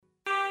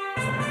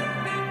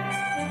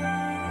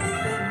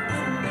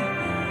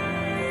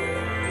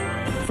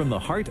From the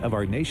heart of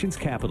our nation's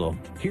capital,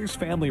 here's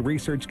Family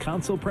Research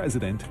Council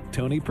President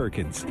Tony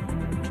Perkins.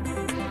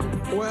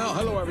 Well,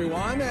 hello,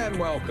 everyone, and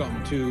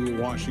welcome to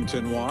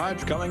Washington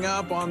Watch. Coming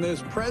up on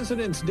this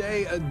President's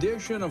Day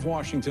edition of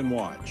Washington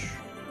Watch.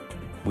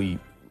 We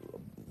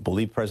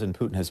believe President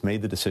Putin has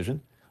made the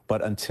decision,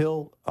 but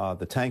until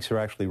the tanks are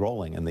actually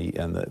rolling and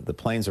the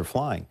planes are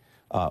flying,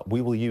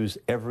 we will use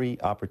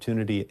every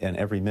opportunity and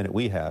every minute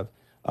we have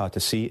to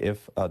see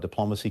if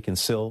diplomacy can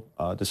still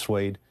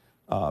dissuade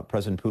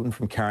President Putin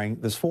from carrying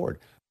this forward.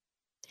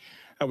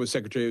 That was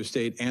Secretary of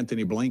State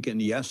Antony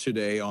Blinken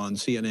yesterday on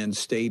CNN's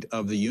State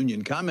of the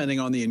Union, commenting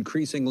on the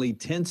increasingly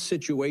tense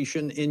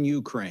situation in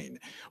Ukraine.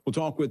 We'll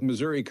talk with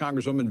Missouri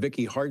Congresswoman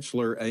Vicky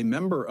Hartzler, a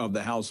member of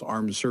the House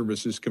Armed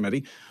Services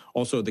Committee,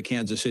 also the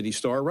Kansas City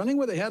Star, running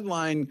with a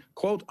headline,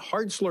 quote,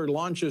 Hartzler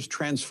launches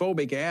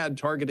transphobic ad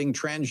targeting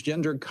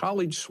transgender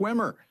college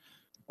swimmer.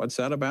 What's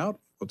that about?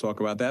 We'll talk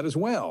about that as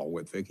well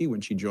with Vicky when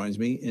she joins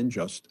me in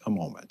just a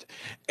moment.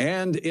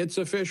 And it's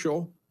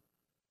official.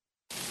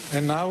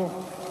 And now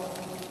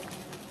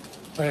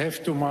I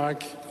have to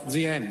mark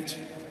the end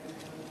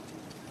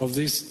of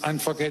this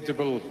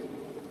unforgettable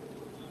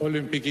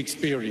Olympic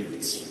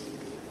experience.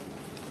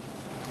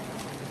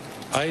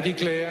 I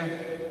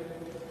declare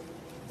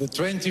the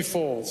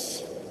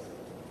 24th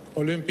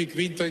Olympic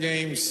Winter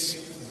Games,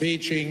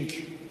 Beijing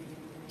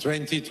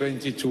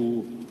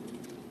 2022,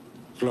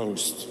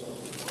 closed.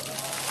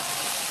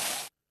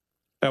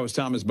 That was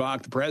Thomas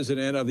Bach, the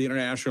president of the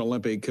International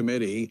Olympic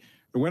Committee.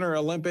 The Winter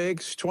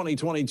Olympics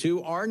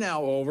 2022 are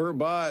now over,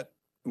 but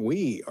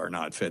we are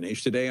not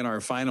finished. Today in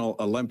our final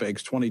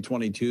Olympics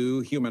 2022,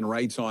 Human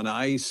Rights on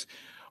Ice,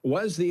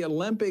 was the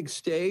Olympic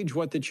stage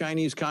what the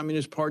Chinese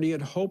Communist Party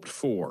had hoped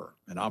for?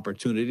 An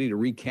opportunity to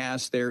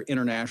recast their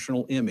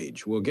international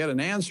image. We'll get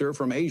an answer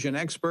from Asian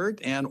expert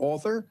and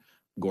author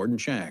Gordon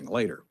Chang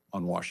later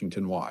on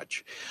Washington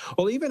Watch.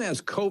 Well, even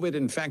as COVID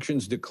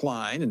infections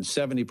decline and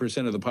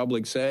 70% of the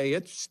public say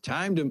it's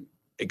time to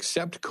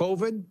accept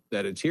COVID,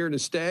 that it's here to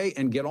stay,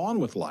 and get on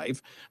with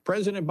life,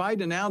 President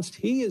Biden announced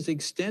he is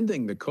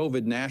extending the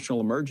COVID national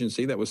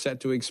emergency that was set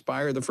to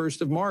expire the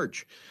 1st of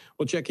March.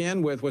 We'll check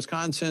in with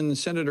Wisconsin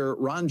Senator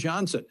Ron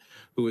Johnson,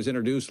 who has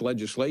introduced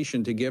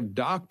legislation to give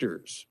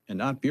doctors and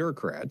not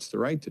bureaucrats the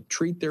right to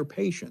treat their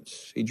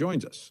patients. He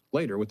joins us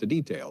later with the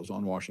details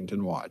on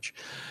Washington Watch.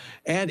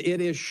 And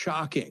it is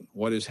shocking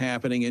what is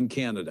happening in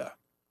Canada.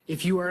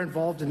 If you are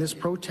involved in this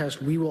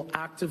protest, we will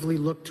actively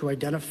look to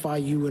identify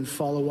you and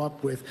follow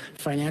up with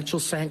financial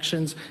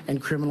sanctions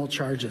and criminal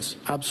charges.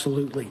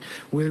 Absolutely.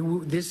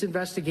 This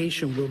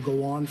investigation will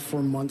go on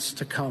for months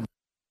to come.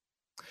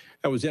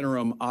 That was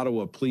interim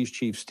Ottawa Police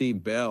Chief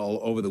Steve Bell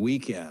over the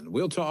weekend.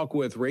 We'll talk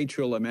with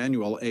Rachel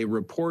Emmanuel, a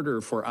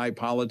reporter for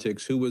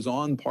iPolitics who was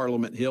on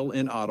Parliament Hill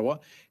in Ottawa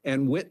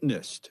and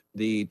witnessed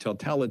the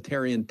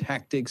totalitarian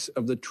tactics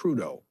of the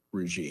Trudeau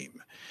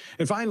regime.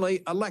 And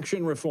finally,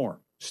 election reform.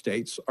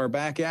 States are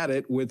back at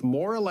it with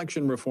more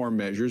election reform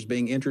measures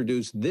being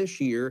introduced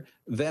this year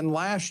than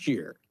last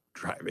year,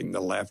 driving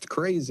the left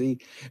crazy.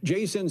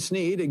 Jason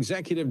Snead,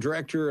 Executive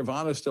Director of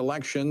Honest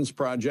Elections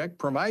Project,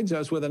 provides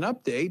us with an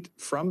update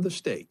from the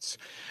states.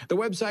 The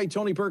website,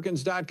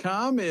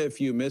 TonyPerkins.com.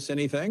 If you miss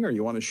anything or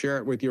you want to share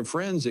it with your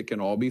friends, it can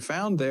all be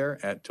found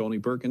there at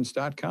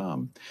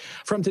TonyPerkins.com.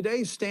 From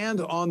today's Stand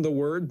on the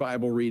Word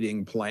Bible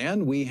reading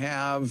plan, we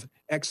have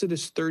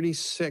Exodus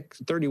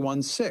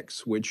 31:6,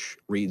 which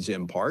reads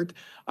in part,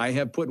 I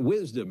have put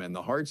wisdom in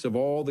the hearts of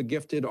all the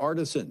gifted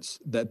artisans,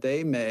 that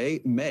they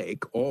may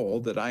make all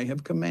that I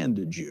have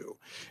commanded you,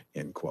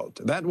 end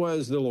quote. That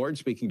was the Lord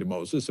speaking to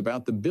Moses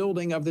about the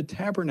building of the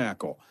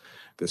tabernacle.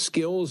 The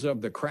skills of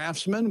the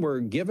craftsmen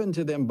were given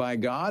to them by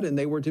God, and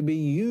they were to be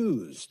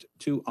used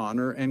to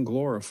honor and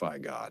glorify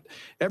God.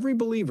 Every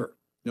believer,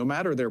 no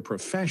matter their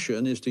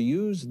profession, is to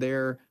use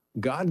their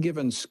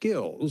God-given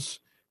skills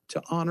to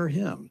honor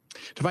him.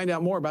 To find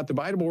out more about the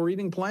Bible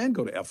reading plan,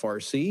 go to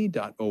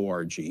frc.org/Bible.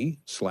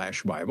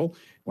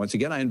 Once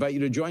again, I invite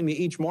you to join me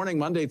each morning,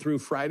 Monday through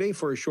Friday,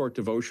 for a short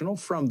devotional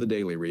from the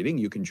daily reading.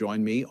 You can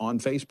join me on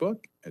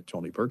Facebook at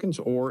Tony Perkins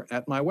or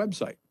at my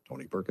website,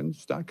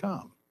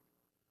 TonyPerkins.com. All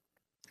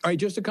right,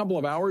 just a couple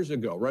of hours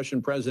ago,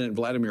 Russian President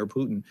Vladimir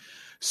Putin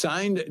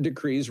signed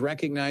decrees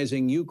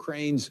recognizing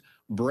Ukraine's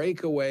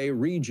breakaway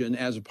region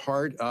as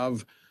part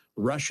of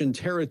Russian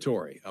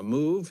territory, a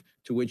move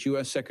to which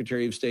U.S.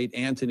 Secretary of State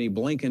Antony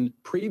Blinken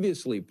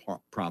previously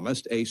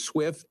promised a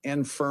swift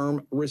and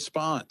firm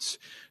response.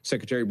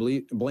 Secretary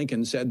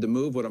Blinken said the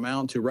move would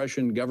amount to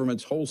Russian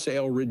government's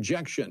wholesale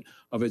rejection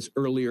of its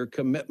earlier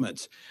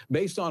commitments.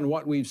 Based on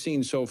what we've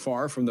seen so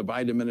far from the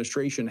Biden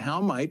administration, how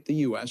might the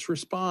U.S.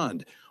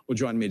 respond? Well,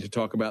 joining me to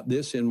talk about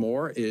this and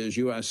more is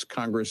U.S.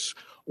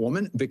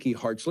 Congresswoman Vicky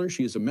Hartzler.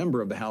 She is a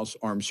member of the House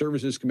Armed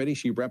Services Committee.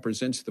 She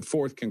represents the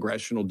 4th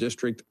Congressional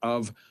District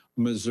of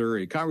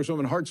Missouri.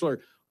 Congresswoman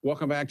Hartzler,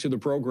 welcome back to the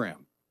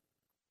program.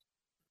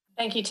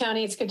 Thank you,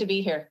 Tony. It's good to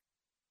be here.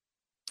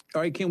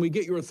 All right, can we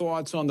get your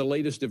thoughts on the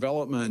latest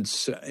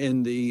developments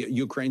in the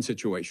Ukraine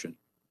situation?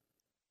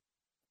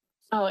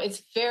 Oh,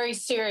 it's very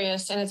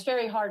serious and it's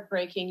very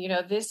heartbreaking. You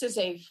know, this is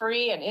a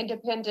free and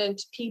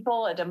independent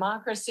people, a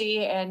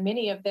democracy, and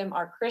many of them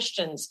are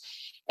Christians.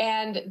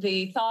 And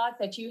the thought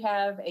that you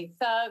have a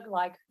thug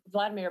like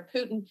Vladimir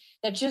Putin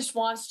that just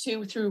wants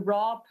to, through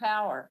raw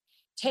power,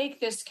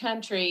 take this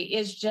country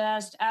is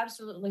just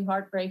absolutely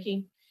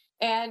heartbreaking.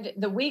 And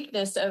the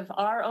weakness of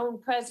our own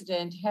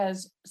president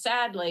has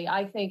sadly,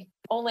 I think,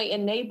 only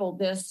enabled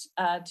this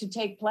to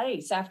take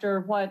place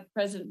after what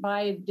President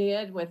Biden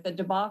did with the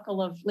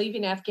debacle of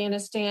leaving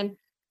Afghanistan.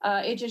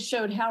 It just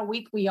showed how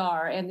weak we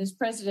are. And this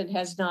president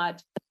has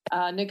not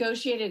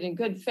negotiated in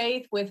good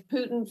faith with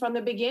Putin from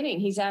the beginning.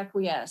 He's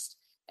acquiesced.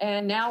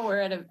 And now we're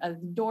at a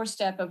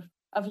doorstep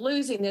of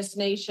losing this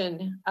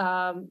nation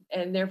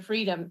and their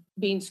freedom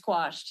being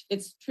squashed.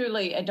 It's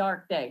truly a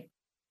dark day.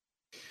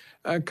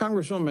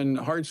 Congresswoman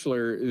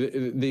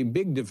Hartzler, the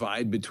big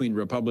divide between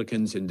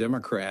Republicans and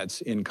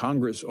Democrats in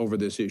Congress over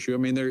this issue, I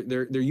mean,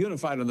 they're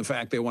unified on the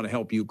fact they want to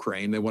help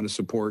Ukraine, they want to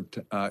support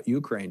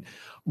Ukraine.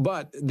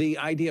 But the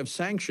idea of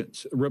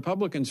sanctions,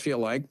 Republicans feel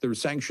like the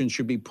sanctions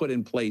should be put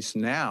in place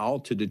now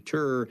to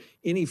deter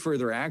any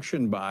further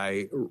action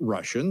by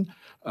Russian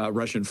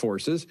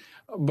forces.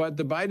 But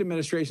the Biden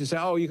administration says,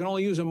 oh, you can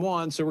only use them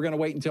once, so we're going to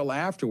wait until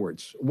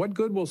afterwards. What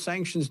good will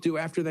sanctions do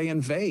after they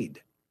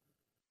invade?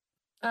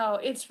 Oh,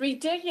 it's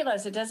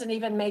ridiculous. It doesn't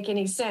even make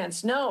any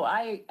sense. No,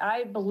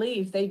 I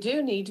believe they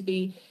do need to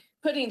be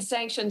putting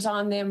sanctions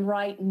on them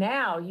right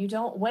now. You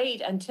don't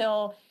wait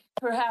until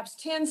perhaps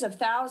tens of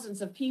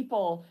thousands of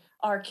people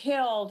are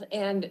killed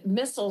and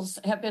missiles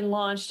have been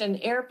launched and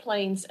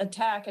airplanes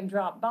attack and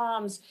drop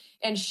bombs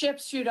and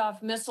ships shoot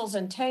off missiles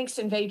and tanks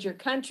invade your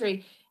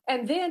country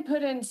and then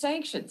put in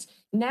sanctions.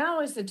 Now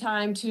is the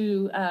time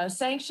to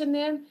sanction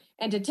them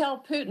and to tell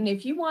Putin,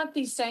 if you want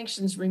these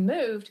sanctions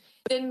removed,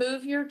 then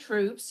move your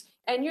troops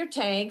and your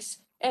tanks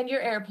and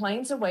your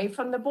airplanes away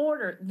from the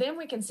border. Then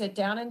we can sit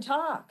down and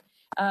talk.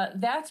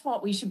 That's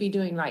what we should be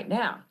doing right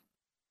now.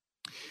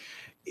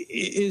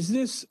 Is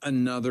this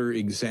another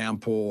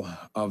example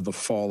of the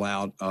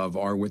fallout of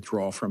our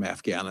withdrawal from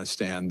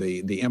Afghanistan,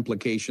 the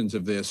implications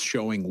of this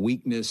showing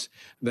weakness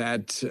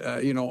that,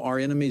 our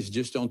enemies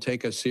just don't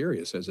take us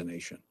serious as a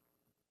nation?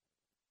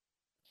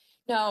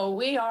 No,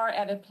 we are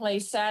at a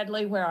place,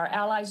 sadly, where our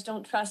allies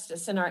don't trust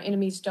us and our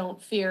enemies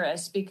don't fear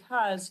us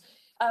because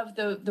of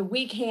the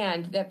weak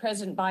hand that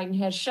President Biden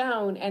has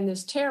shown and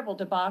this terrible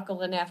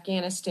debacle in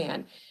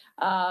Afghanistan.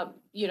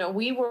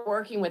 We were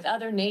working with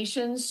other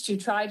nations to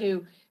try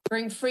to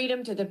bring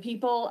freedom to the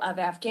people of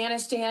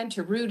Afghanistan,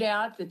 to root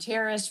out the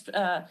terrorist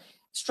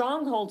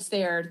strongholds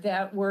there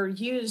that were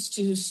used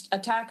to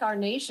attack our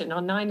nation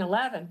on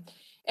 9/11.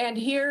 And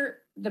here,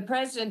 the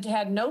president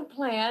had no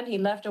plan. He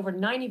left over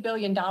 $90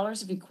 billion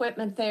of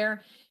equipment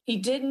there. He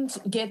didn't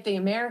get the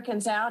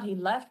Americans out. He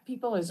left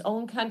people his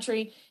own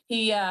country.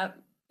 He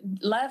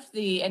left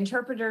the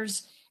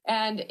interpreters,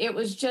 and it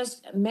was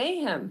just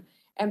mayhem.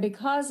 And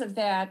because of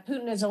that,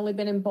 Putin has only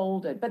been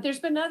emboldened. But there's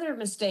been other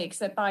mistakes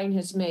that Biden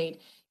has made.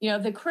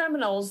 The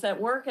criminals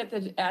that work at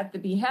the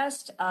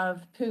behest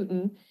of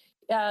Putin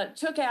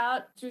took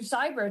out through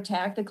cyber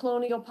attack the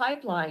Colonial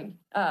Pipeline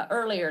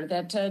earlier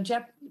that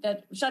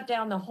shut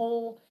down the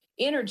whole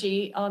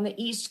energy on the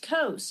East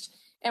Coast.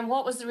 And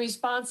what was the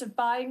response of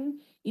Biden?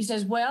 He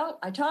says, well,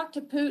 I talked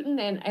to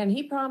Putin and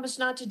he promised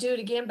not to do it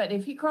again. But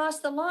if he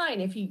crossed the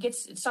line, if he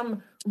gets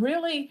some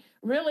really,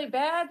 really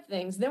bad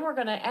things, then we're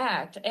going to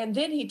act. And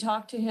then he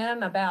talked to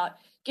him about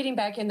getting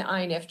back in the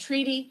INF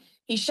treaty.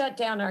 He shut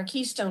down our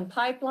Keystone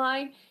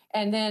pipeline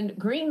and then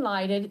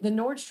green-lighted the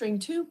Nord Stream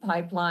 2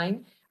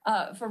 pipeline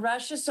for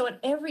Russia. So at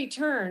every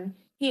turn,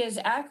 he has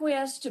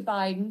acquiesced to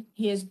Biden.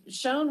 He has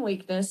shown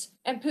weakness,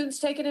 and Putin's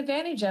taken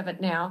advantage of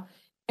it now.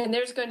 And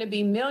there's going to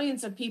be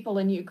millions of people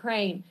in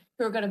Ukraine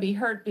who are going to be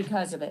hurt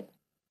because of it.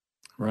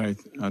 Right.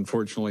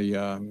 Unfortunately,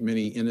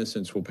 many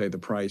innocents will pay the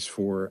price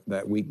for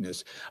that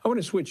weakness. I want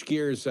to switch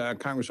gears,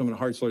 Congresswoman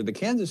Hartzler. The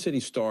Kansas City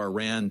Star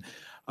ran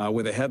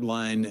with a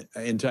headline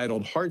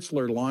entitled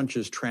 "Hartzler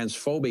Launches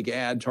Transphobic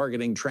Ad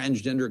Targeting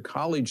Transgender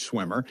College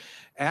Swimmer."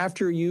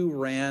 After you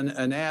ran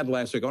an ad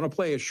last week, I want to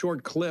play a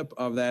short clip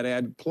of that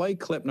ad. Play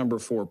clip number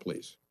 4,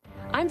 please.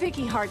 I'm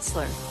Vicky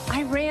Hartzler.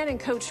 I ran and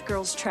coached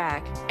girls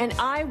track, and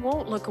I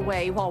won't look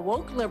away while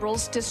woke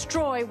liberals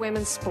destroy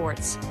women's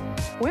sports.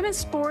 Women's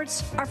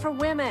sports are for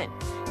women,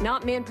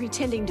 not men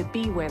pretending to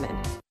be women.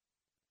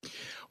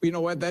 You know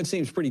what? That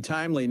seems pretty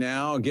timely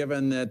now,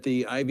 given that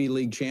the Ivy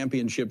League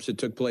championships that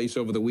took place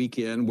over the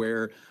weekend,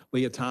 where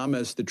Lia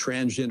Thomas, the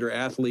transgender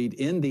athlete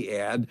in the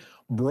ad,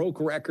 broke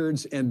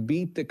records and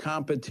beat the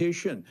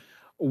competition.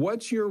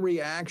 What's your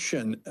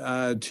reaction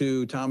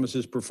to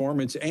Thomas's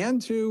performance and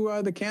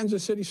to the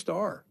Kansas City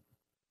Star?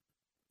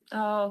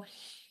 Oh,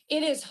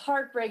 it is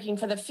heartbreaking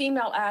for the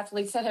female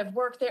athletes that have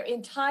worked their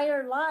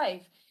entire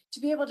life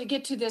to be able to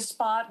get to this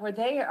spot where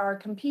they are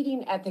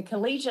competing at the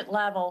collegiate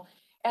level.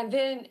 And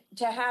then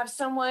to have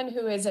someone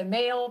who is a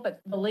male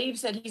but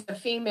believes that he's a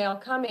female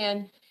come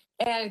in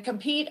and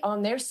compete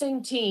on their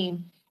same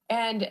team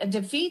and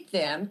defeat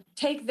them,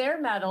 take their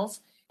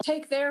medals,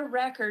 take their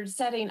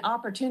record-setting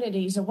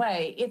opportunities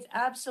away. It's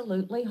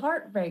absolutely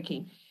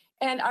heartbreaking.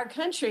 And our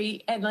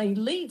country and the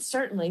elites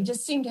certainly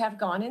just seem to have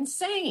gone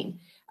insane.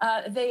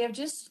 They have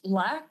just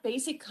lacked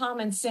basic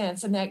common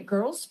sense, and that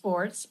girls'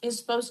 sports is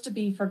supposed to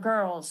be for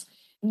girls,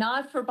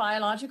 not for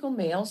biological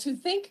males who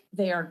think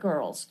they are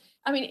girls.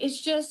 I mean,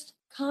 it's just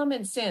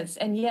common sense.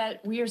 And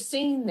yet we are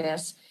seeing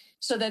this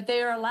so that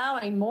they are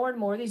allowing more and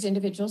more of these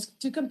individuals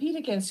to compete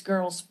against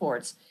girls'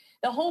 sports.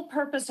 The whole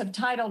purpose of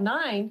Title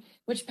IX,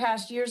 which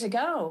passed years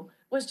ago,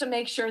 was to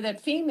make sure that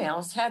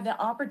females had the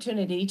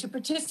opportunity to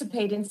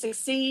participate and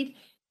succeed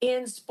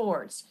in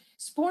sports.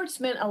 Sports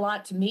meant a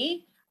lot to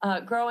me.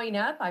 Growing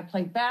up, I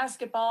played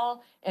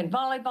basketball and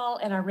volleyball,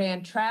 and I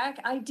ran track.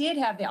 I did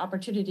have the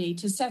opportunity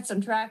to set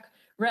some track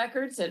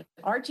records at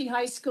Archie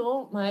High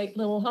School, my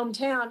little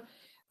hometown.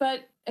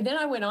 But then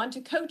I went on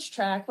to coach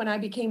track when I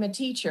became a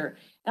teacher.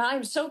 And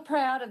I'm so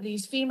proud of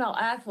these female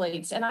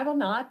athletes, and I will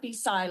not be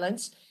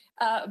silenced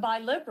by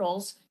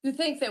liberals who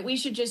think that we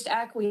should just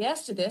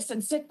acquiesce to this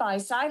and sit by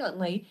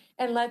silently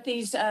and let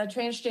these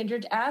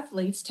transgendered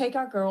athletes take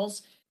our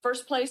girls'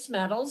 first place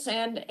medals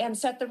and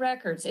set the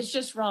records. It's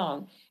just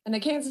wrong. And the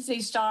Kansas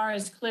City Star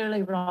is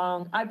clearly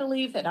wrong. I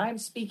believe that I'm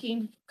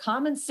speaking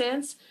common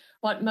sense,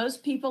 what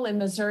most people in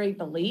Missouri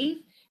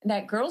believe, and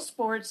that girls'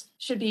 sports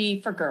should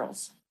be for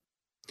girls.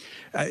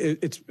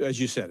 It's, as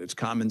you said, it's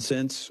common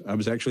sense. I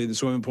was actually in the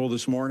swimming pool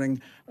this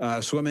morning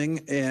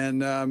swimming,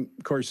 and of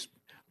course,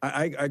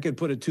 I could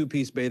put a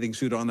two-piece bathing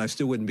suit on. I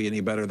still wouldn't be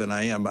any better than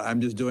I am.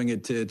 I'm just doing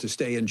it to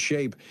stay in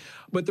shape.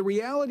 But the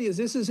reality is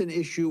this is an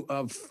issue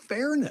of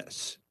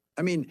fairness.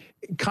 I mean,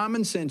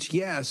 common sense,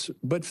 yes,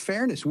 but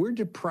fairness. We're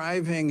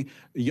depriving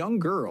young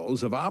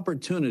girls of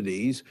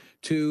opportunities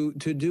to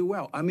do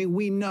well. I mean,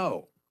 we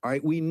know, all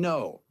right, we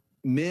know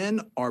men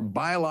are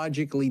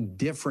biologically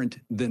different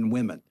than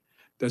women.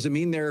 Doesn't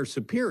mean they're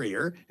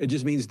superior. It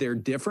just means they're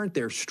different,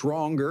 they're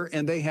stronger,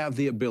 and they have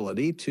the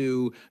ability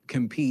to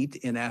compete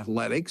in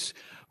athletics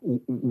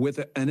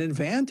with an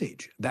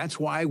advantage. That's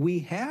why we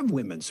have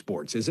women's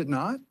sports, is it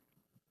not?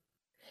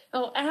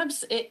 Oh,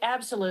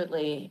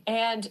 absolutely.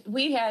 And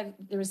there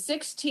were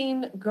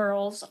 16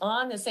 girls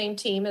on the same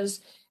team as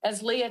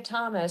Lia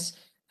Thomas,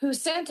 who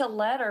sent a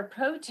letter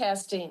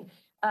protesting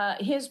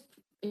his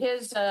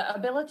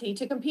ability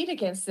to compete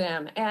against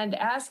them and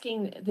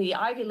asking the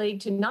Ivy League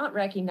to not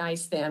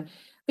recognize them,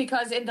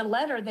 because in the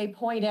letter they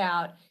point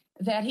out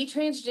that he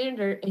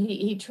transitioned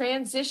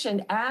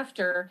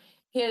after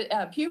his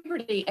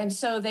puberty, and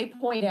so they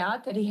point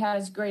out that he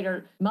has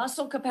greater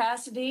muscle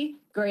capacity,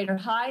 greater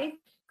height,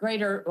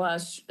 greater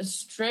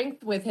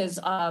strength with his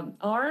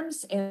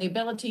arms and the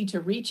ability to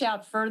reach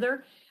out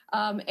further.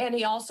 And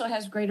he also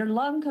has greater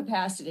lung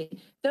capacity.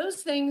 Those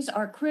things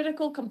are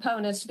critical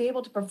components to be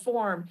able to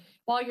perform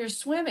while you're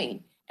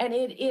swimming. And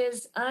it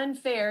is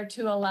unfair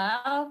to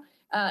allow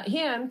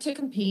him to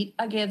compete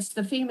against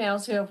the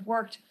females who have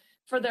worked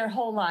for their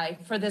whole life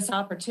for this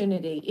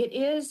opportunity. It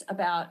is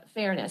about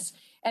fairness.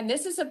 And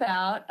this is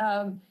about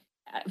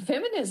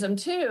feminism,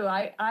 too.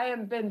 I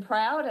have been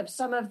proud of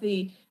some of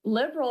the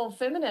liberal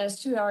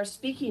feminists who are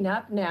speaking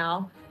up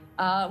now.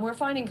 We're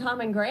finding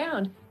common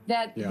ground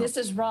that this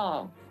is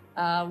wrong.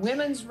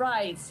 Women's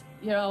rights,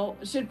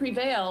 should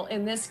prevail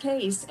in this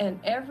case, and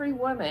every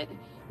woman,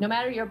 no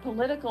matter your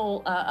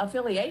political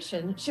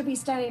affiliation, should be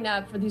standing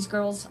up for these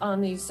girls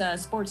on these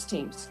sports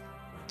teams.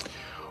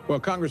 Well,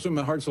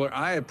 Congresswoman Hartzler,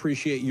 I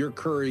appreciate your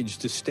courage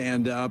to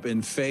stand up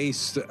and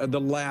face the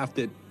laugh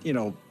that,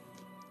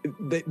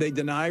 they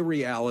deny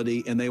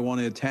reality and they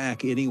want to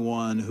attack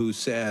anyone who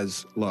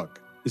says,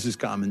 look, this is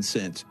common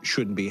sense,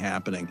 shouldn't be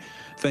happening.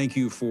 Thank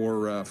you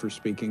for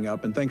speaking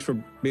up, and thanks for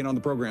being on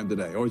the program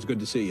today. Always good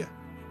to see you.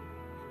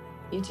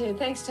 You too.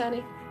 Thanks,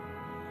 Tony.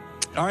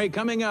 All right,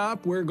 coming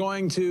up, we're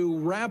going to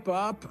wrap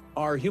up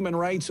our Human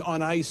Rights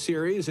on Ice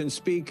series and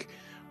speak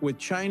with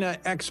China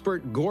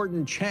expert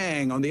Gordon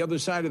Chang on the other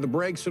side of the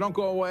break. So don't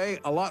go away.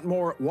 A lot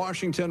more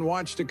Washington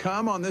Watch to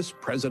come on this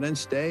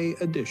President's Day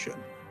edition.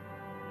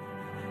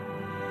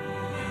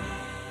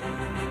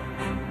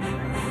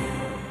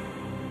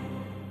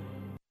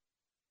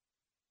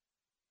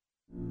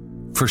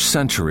 For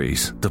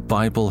centuries, the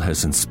Bible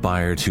has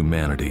inspired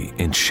humanity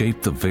and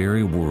shaped the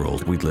very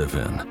world we live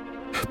in.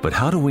 But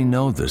how do we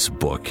know this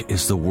book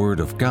is the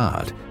Word of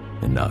God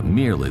and not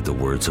merely the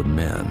words of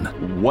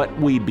men? What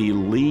we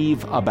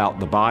believe about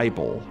the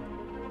Bible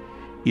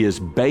is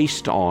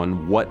based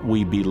on what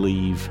we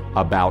believe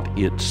about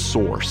its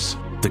source.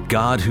 The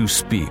God Who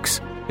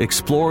Speaks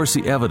explores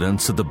the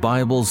evidence of the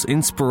Bible's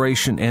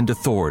inspiration and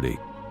authority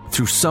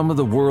through some of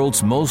the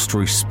world's most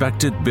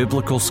respected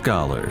biblical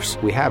scholars.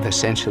 We have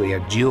essentially a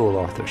dual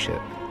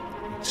authorship.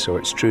 So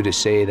it's true to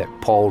say that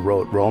Paul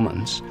wrote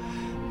Romans.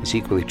 It's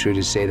equally true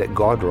to say that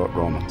God wrote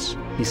Romans.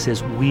 He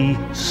says, we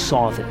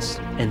saw this,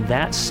 and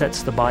that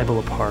sets the Bible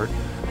apart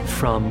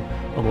from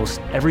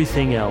almost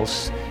everything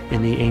else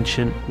in the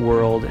ancient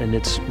world and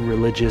its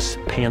religious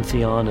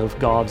pantheon of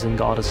gods and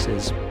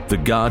goddesses. The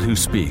God Who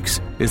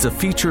Speaks is a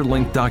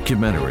feature-length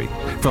documentary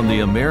from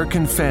the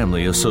American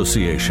Family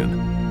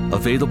Association.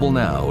 Available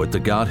now at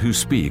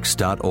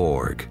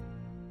thegodwhospeaks.org.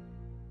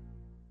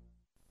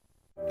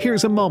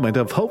 Here's a moment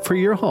of hope for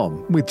your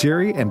home with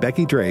Jerry and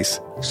Becky Drace.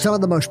 Some of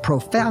the most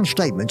profound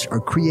statements are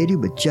created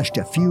with just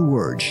a few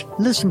words.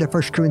 Listen to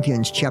 1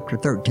 Corinthians chapter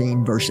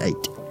 13, verse 8.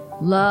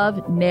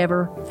 Love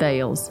never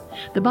fails.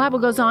 The Bible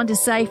goes on to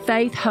say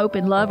faith, hope,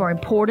 and love are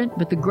important,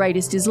 but the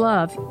greatest is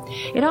love.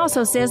 It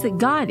also says that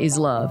God is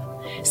love.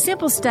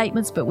 Simple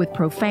statements, but with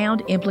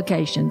profound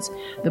implications.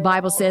 The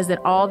Bible says that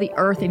all the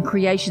earth and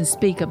creation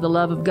speak of the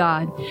love of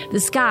God.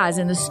 The skies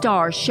and the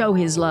stars show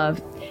His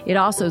love. It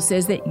also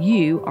says that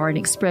you are an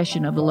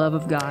expression of the love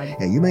of God.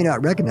 Yeah, you may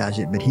not recognize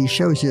it, but He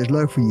shows His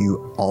love for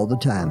you all the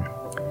time.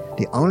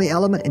 The only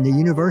element in the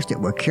universe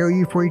that will carry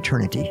you for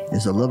eternity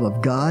is the love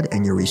of God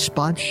and your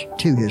response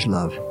to His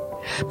love.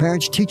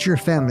 Parents, teach your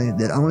family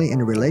that only in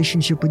a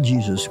relationship with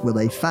Jesus will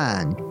they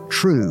find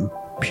true,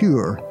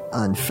 pure,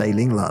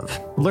 unfailing love.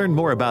 Learn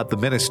more about the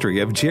ministry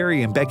of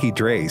Jerry and Becky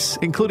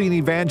Drace, including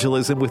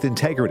evangelism with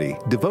integrity,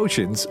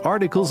 devotions,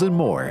 articles, and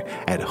more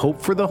at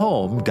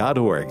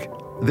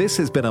hopeforthehome.org. This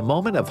has been a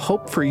moment of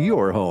hope for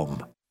your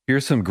home.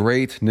 Here's some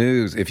great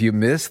news. If you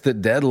missed the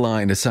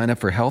deadline to sign up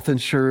for health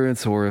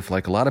insurance, or if,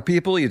 like a lot of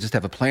people, you just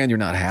have a plan you're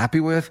not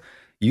happy with,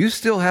 you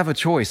still have a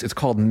choice. It's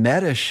called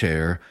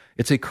MediShare.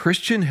 It's a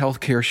Christian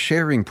healthcare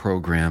sharing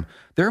program.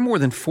 There are more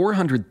than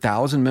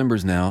 400,000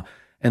 members now,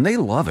 and they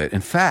love it.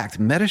 In fact,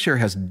 MediShare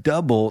has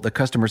double the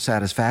customer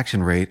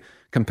satisfaction rate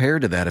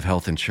compared to that of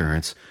health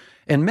insurance.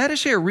 And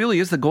MediShare really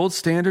is the gold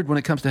standard when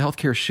it comes to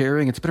healthcare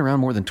sharing. It's been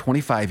around more than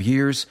 25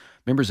 years.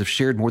 Members have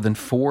shared more than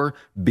 $4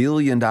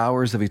 billion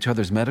of each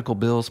other's medical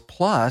bills.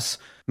 Plus,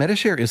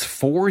 MediShare is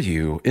for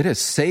you. It has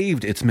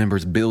saved its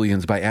members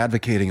billions by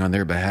advocating on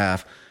their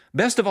behalf.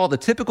 Best of all, the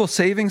typical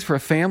savings for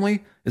a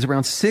family is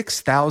around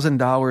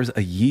 $6,000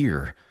 a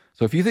year.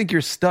 So if you think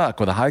you're stuck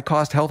with a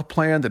high-cost health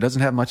plan that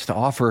doesn't have much to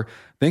offer,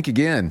 think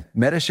again.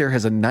 MediShare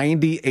has a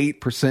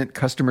 98%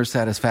 customer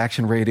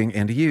satisfaction rating,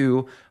 and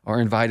you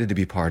are invited to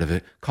be part of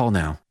it. Call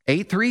now.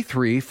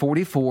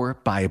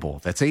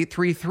 833-44-BIBLE. That's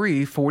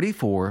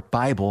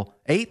 833-44-BIBLE.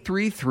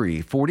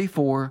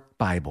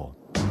 833-44-BIBLE.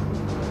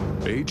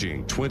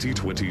 Beijing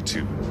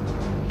 2022.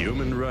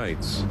 Human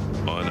rights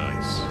on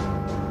ice.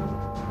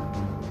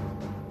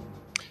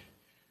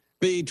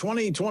 The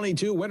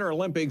 2022 Winter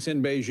Olympics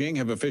in Beijing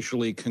have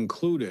officially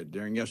concluded.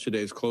 During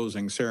yesterday's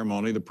closing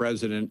ceremony, the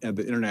president of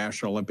the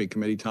International Olympic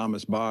Committee,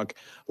 Thomas Bach,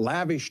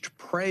 lavished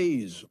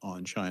praise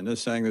on China,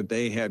 saying that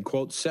they had,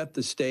 quote, set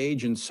the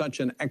stage in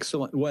such an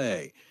excellent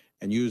way,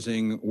 and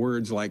using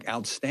words like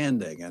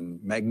outstanding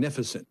and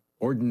magnificent,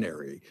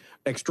 ordinary,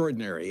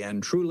 extraordinary,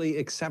 and truly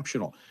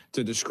exceptional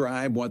to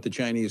describe what the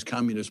Chinese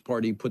Communist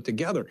Party put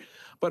together.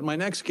 But my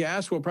next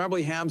guest will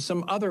probably have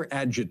some other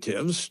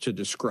adjectives to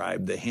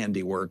describe the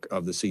handiwork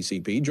of the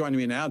CCP. Joining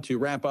me now to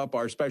wrap up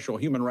our special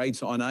Human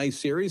Rights on Ice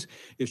series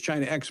is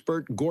China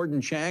expert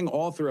Gordon Chang,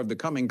 author of The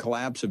Coming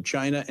Collapse of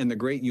China and the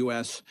Great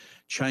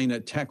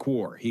U.S.-China Tech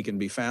War. He can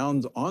be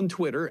found on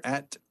Twitter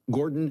at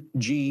Gordon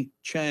G.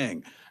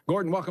 Chang.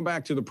 Gordon, welcome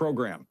back to the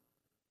program.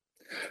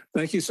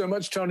 Thank you so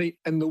much, Tony.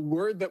 And the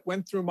word that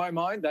went through my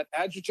mind, that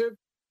adjective,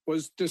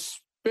 was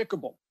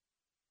despicable.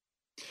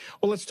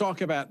 Well, let's talk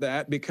about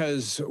that,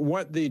 because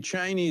what the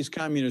Chinese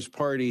Communist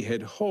Party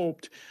had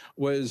hoped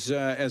was,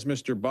 as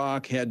Mr.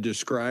 Bach had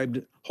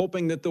described,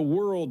 hoping that the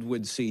world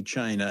would see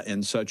China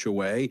in such a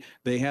way.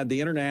 They had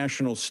the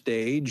international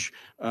stage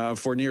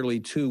for nearly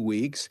 2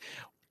 weeks.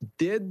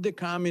 Did the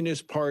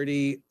Communist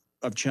Party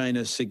of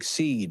China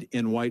succeed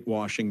in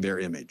whitewashing their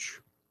image?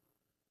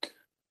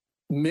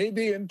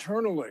 Maybe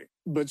internally,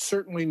 but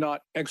certainly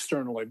not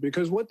externally,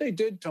 because what they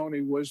did,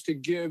 Tony, was to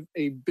give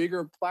a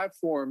bigger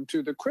platform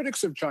to the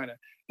critics of China.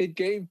 It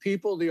gave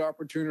people the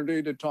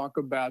opportunity to talk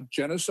about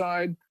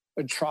genocide,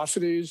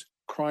 atrocities,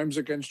 crimes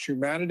against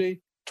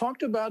humanity,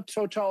 talked about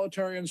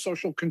totalitarian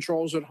social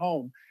controls at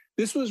home.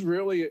 This was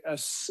really a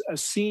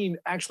scene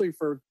actually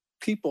for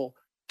people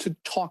to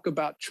talk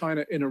about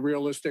China in a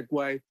realistic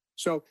way.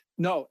 So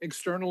no,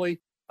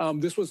 externally,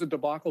 this was a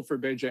debacle for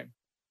Beijing.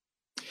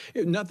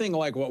 Nothing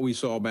like what we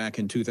saw back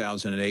in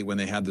 2008 when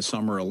they had the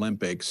Summer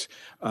Olympics.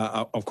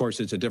 Of course,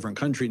 it's a different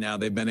country now.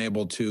 They've been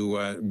able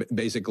to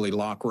basically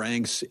lock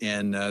ranks,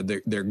 and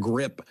their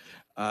grip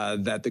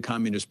that the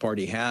Communist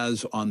Party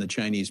has on the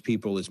Chinese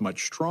people is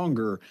much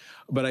stronger.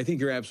 But I think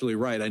you're absolutely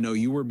right. I know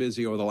you were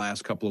busy over the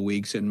last couple of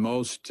weeks, and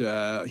most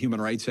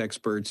human rights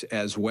experts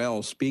as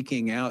well,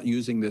 speaking out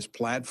using this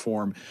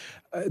platform.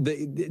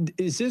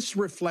 Is this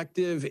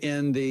reflective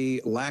in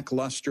the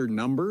lackluster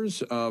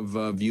numbers of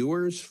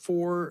viewers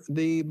for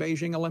the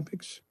Beijing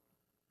Olympics?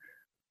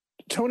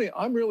 Tony,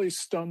 I'm really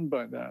stunned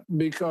by that,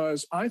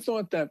 because I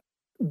thought that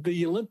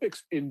the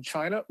Olympics in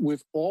China,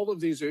 with all of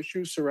these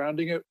issues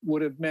surrounding it,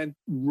 would have meant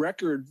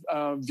record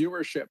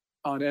viewership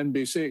on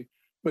NBC.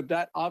 But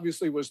that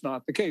obviously was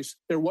not the case.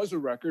 There was a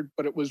record,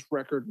 but it was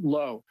record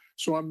low.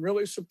 So I'm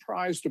really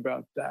surprised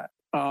about that.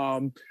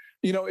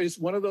 It's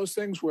one of those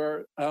things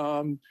where,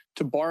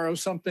 to borrow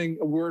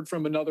a word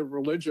from another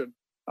religion,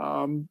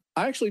 I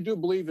actually do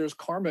believe there's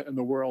karma in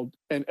the world,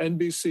 and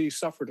NBC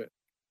suffered it.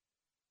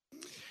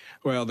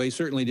 Well, they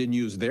certainly didn't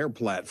use their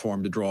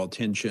platform to draw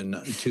attention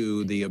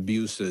to the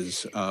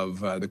abuses of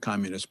the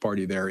Communist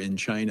Party there in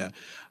China.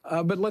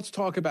 But let's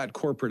talk about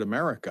corporate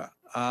America.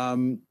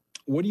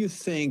 What do you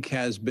think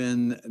has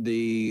been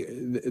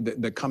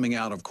the coming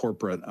out of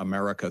corporate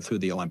America through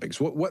the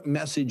Olympics? What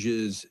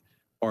messages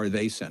are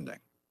they sending?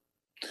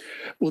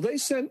 Well, they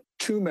sent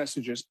two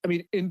messages. I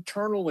mean,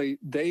 internally,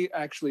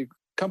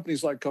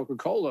 companies like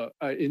Coca-Cola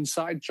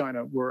inside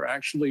China were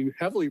actually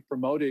heavily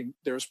promoting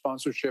their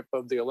sponsorship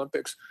of the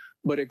Olympics.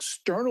 But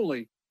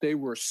externally, they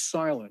were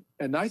silent.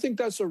 And I think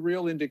that's a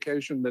real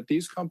indication that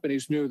these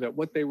companies knew that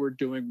what they were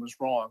doing was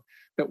wrong,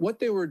 that what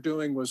they were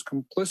doing was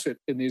complicit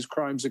in these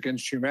crimes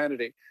against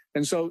humanity.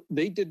 And so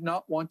they did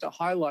not want to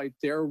highlight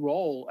their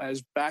role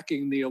as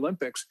backing the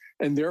Olympics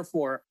and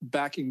therefore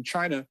backing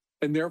China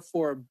and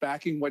therefore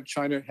backing what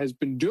China has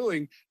been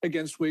doing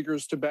against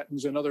Uyghurs,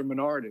 Tibetans, and other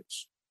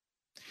minorities.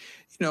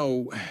 You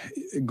know,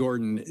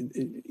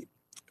 Gordon,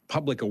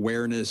 public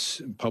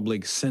awareness,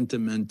 public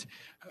sentiment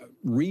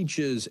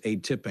reaches a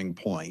tipping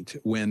point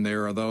when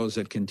there are those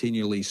that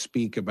continually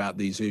speak about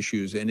these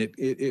issues. And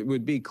it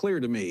would be clear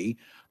to me,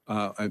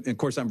 of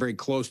course, I'm very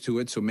close to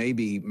it, so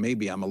maybe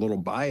I'm a little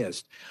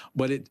biased,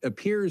 but it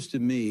appears to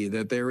me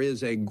that there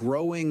is a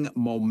growing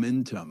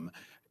momentum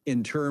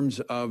in terms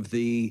of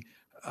the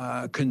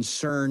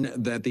concern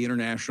that the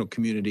international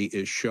community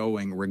is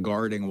showing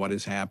regarding what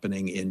is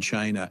happening in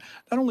China,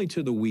 not only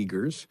to the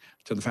Uyghurs,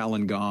 to the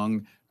Falun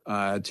Gong,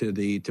 to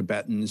the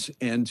Tibetans,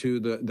 and to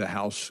the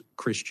House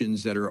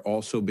Christians that are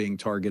also being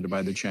targeted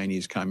by the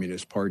Chinese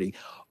Communist Party.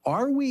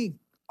 Are we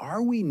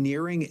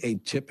nearing a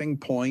tipping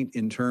point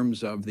in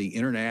terms of the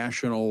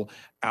international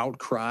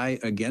outcry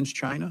against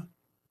China?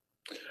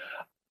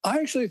 I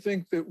actually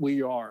think that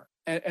we are.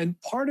 And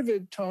part of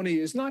it, Tony,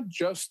 is not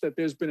just that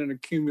there's been an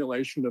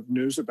accumulation of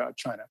news about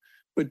China,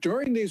 but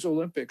during these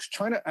Olympics,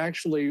 China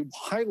actually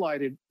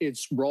highlighted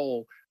its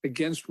role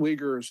against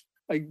Uyghurs,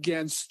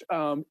 against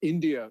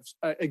India,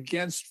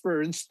 against,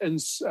 for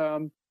instance,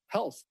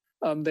 health.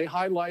 They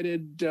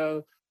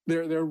highlighted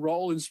their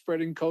role in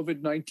spreading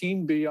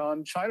COVID-19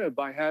 beyond China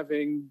by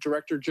having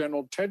Director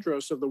General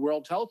Tedros of the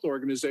World Health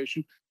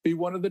Organization be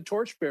one of the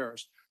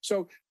torchbearers.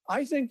 So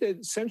I think that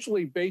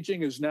essentially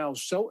Beijing is now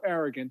so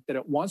arrogant that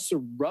it wants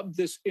to rub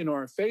this in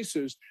our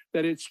faces,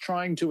 that it's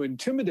trying to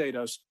intimidate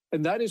us.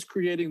 And that is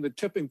creating the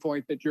tipping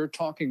point that you're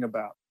talking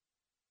about.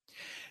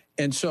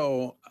 And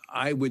so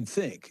I would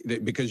think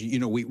that because, you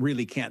know, we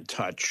really can't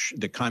touch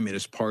the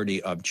Communist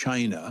Party of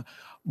China,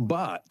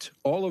 but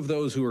all of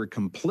those who are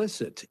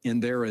complicit in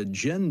their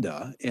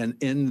agenda and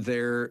in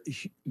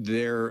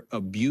their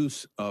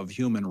abuse of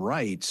human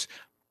rights,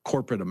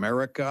 corporate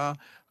America,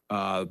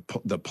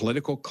 the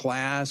political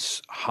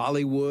class,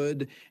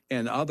 Hollywood,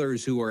 and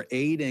others who are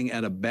aiding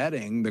and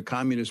abetting the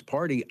Communist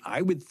Party,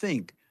 I would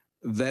think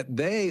that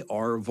they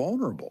are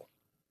vulnerable.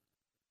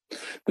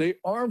 They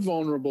are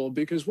vulnerable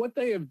because what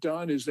they have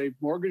done is they've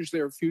mortgaged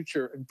their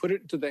future and put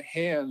it into the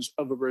hands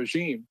of a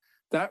regime.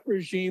 That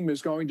regime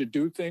is going to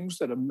do things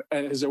that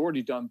has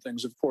already done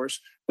things, of course,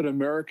 that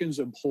Americans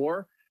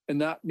abhor.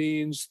 And that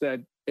means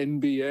that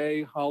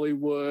NBA,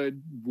 Hollywood,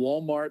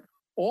 Walmart,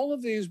 all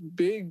of these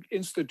big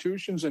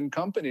institutions and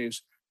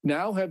companies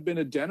now have been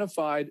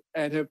identified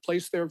and have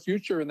placed their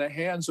future in the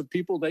hands of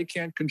people they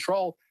can't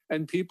control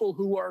and people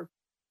who are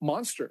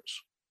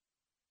monsters.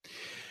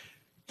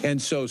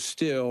 And so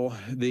still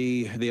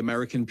the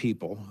American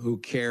people who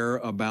care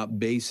about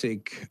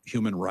basic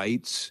human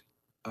rights,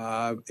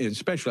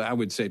 especially I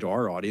would say to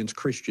our audience,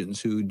 Christians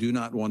who do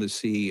not want to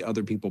see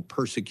other people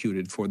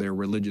persecuted for their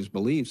religious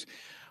beliefs,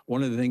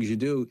 one of the things you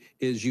do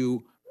is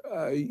you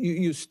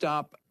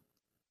stop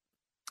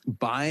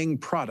buying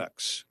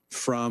products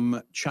from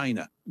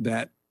China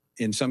that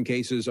in some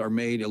cases are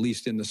made, at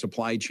least in the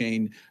supply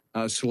chain,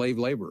 slave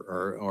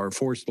labor or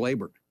forced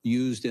labor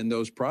used in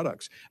those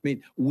products. I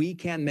mean, we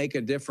can make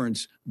a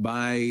difference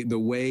by the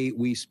way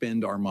we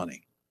spend our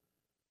money.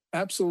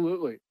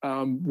 Absolutely.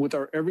 With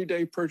our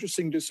everyday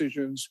purchasing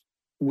decisions,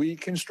 we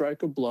can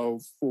strike a blow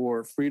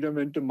for freedom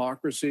and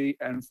democracy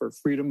and for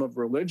freedom of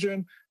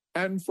religion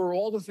and for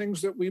all the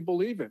things that we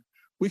believe in.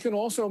 We can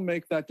also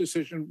make that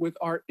decision with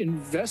our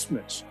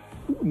investments,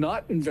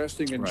 not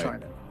investing in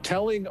China,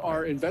 telling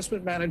our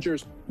investment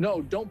managers,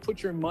 no, don't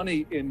put your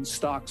money in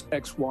stocks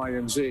X, Y,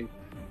 and Z.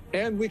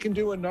 And we can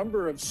do a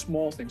number of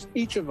small things.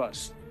 Each of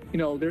us, you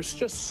know, there's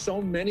just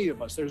so many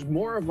of us. There's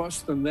more of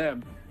us than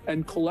them.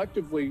 And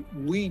collectively,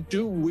 we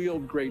do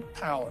wield great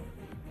power.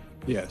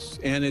 Yes,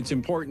 and it's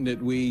important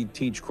that we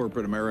teach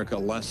corporate America a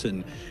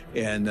lesson.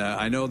 And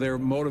I know they're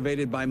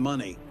motivated by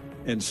money.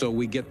 And so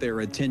we get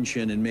their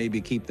attention and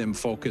maybe keep them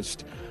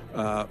focused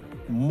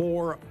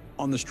more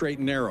on the straight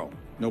and narrow.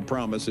 No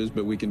promises,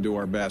 but we can do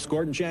our best.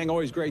 Gordon Chang,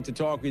 always great to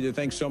talk with you.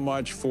 Thanks so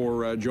much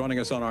for joining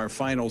us on our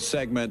final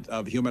segment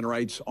of Human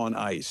Rights on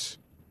Ice.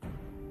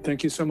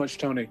 Thank you so much,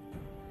 Tony.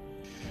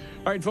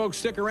 All right, folks,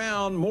 stick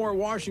around. More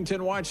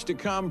Washington Watch to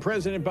come.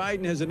 President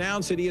Biden has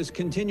announced that he is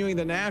continuing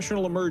the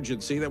national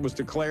emergency that was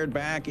declared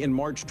back in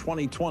March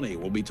 2020.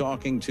 We'll be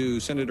talking to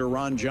Senator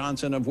Ron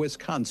Johnson of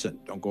Wisconsin.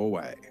 Don't go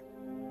away.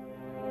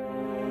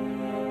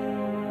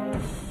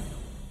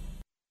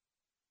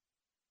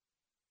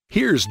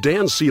 Here's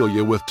Dan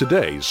Celia with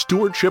today's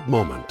Stewardship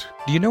Moment.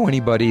 Do you know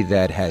anybody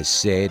that has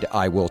said,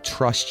 I will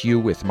trust you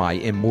with my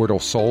immortal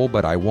soul,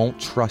 but I won't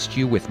trust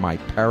you with my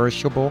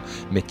perishable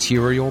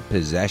material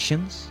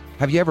possessions?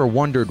 Have you ever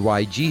wondered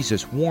why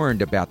Jesus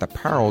warned about the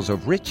perils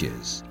of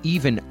riches,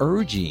 even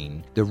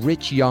urging the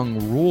rich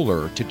young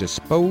ruler to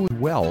dispose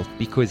wealth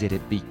because it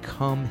had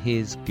become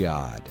his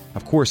God?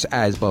 Of course,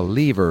 as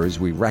believers,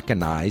 we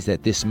recognize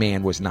that this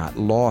man was not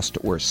lost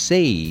or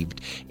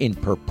saved in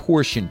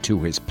proportion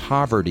to his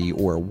poverty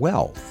or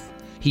wealth.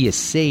 He is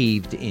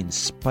saved in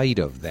spite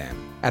of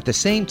them. At the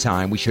same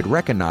time, we should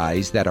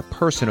recognize that a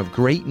person of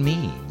great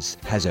means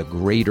has a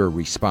greater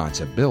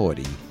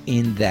responsibility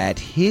in that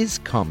his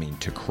coming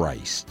to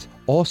Christ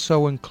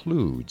also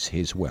includes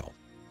his wealth.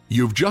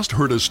 You've just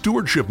heard a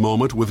Stewardship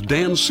Moment with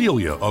Dan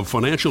Celia of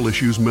Financial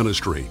Issues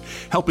Ministry,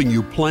 helping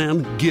you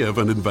plan, give,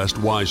 and invest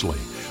wisely.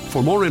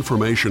 For more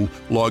information,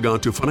 log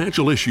on to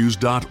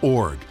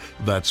financialissues.org.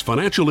 That's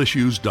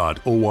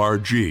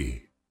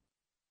financialissues.org.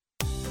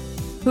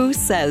 Who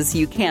says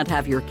you can't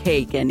have your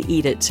cake and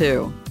eat it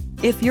too?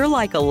 If you're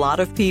like a lot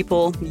of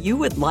people, you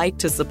would like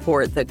to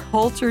support the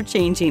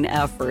culture-changing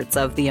efforts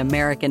of the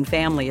American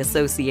Family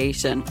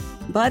Association.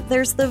 But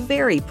there's the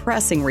very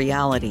pressing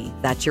reality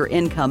that your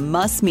income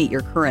must meet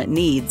your current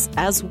needs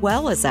as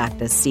well as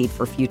act as seed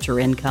for future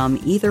income,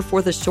 either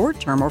for the short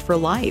term or for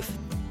life.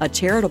 A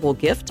charitable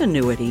gift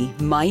annuity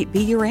might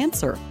be your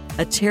answer.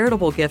 A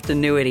charitable gift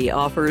annuity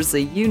offers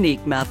a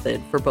unique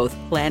method for both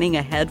planning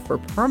ahead for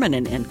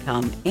permanent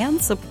income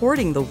and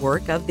supporting the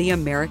work of the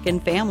American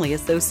Family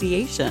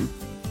Association.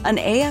 An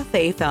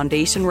AFA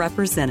Foundation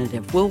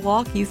representative will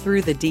walk you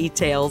through the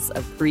details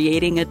of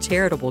creating a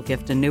charitable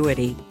gift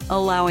annuity,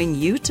 allowing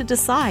you to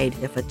decide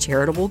if a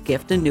charitable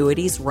gift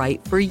annuity is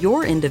right for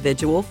your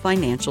individual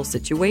financial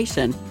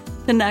situation.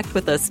 Connect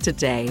with us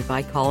today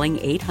by calling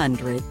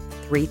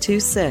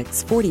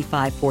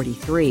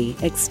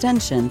 800-326-4543,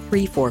 extension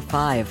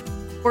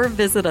 345, or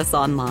visit us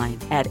online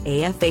at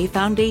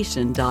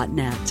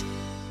afafoundation.net.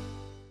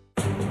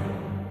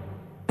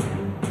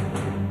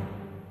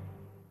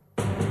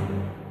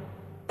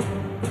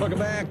 Welcome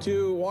back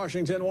to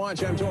Washington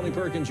Watch. I'm Tony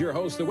Perkins, your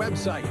host. The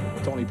website,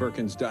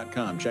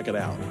 TonyPerkins.com. Check it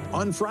out.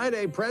 On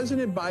Friday,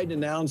 President Biden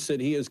announced that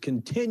he is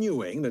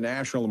continuing the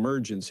national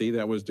emergency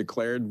that was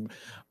declared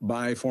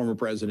by former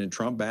President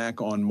Trump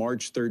back on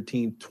March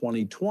 13th,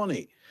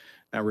 2020.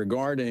 Now,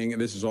 regarding,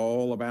 this is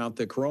all about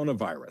the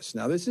coronavirus.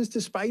 Now, this is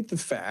despite the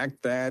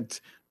fact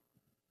that,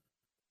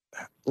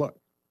 look,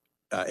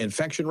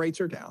 infection rates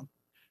are down.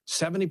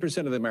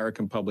 70% of the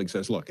American public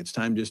says, look, it's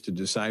time just to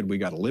decide we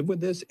got to live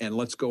with this and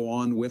let's go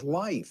on with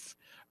life.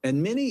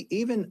 And many,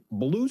 even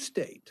blue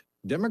state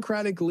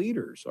Democratic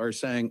leaders are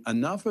saying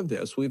enough of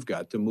this, we've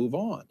got to move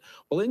on.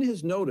 Well, in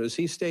his notice,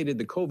 he stated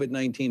the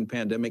COVID-19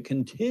 pandemic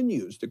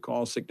continues to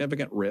cause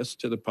significant risk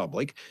to the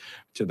public,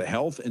 to the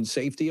health and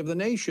safety of the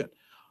nation.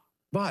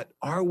 But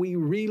are we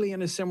really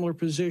in a similar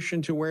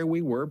position to where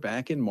we were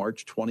back in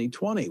March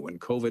 2020 when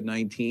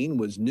COVID-19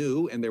 was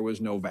new and there was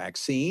no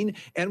vaccine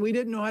and we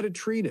didn't know how to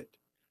treat it?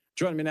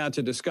 Joining me now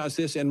to discuss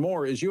this and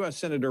more is U.S.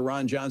 Senator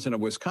Ron Johnson of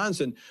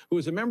Wisconsin, who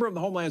is a member of the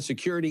Homeland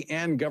Security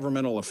and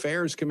Governmental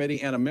Affairs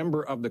Committee and a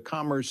member of the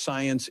Commerce,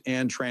 Science,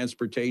 and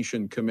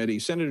Transportation Committee.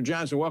 Senator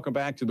Johnson, welcome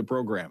back to the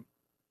program.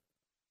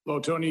 Hello,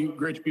 Tony.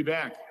 Great to be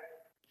back.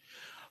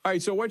 All right,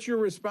 so what's your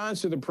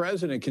response to the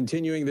president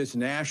continuing this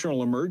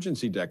national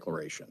emergency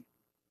declaration?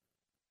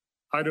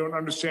 I don't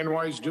understand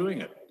why he's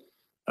doing it.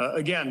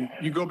 Again,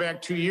 you go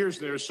back 2 years,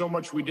 there's so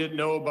much we didn't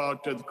know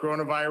about the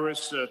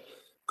coronavirus,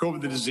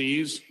 COVID, the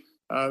disease,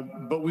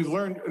 but we've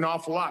learned an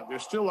awful lot.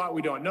 There's still a lot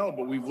we don't know,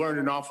 but we've learned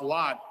an awful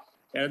lot.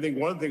 And I think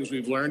one of the things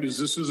we've learned is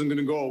this isn't going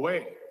to go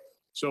away.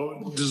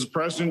 So does the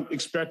president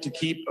expect to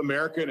keep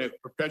America in a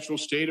perpetual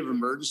state of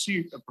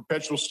emergency, a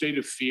perpetual state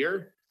of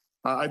fear?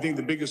 I think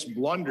the biggest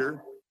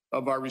blunder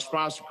of our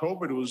response to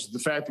COVID was the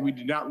fact that we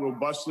did not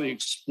robustly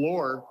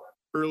explore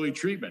early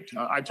treatment.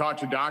 I talked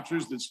to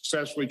doctors that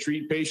successfully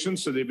treat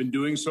patients, so they've been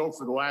doing so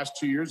for the last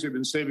 2 years. They've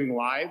been saving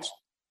lives.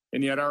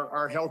 And yet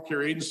our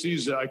healthcare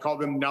agencies, I call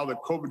them now the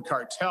COVID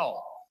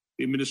cartel,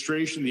 the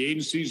administration, the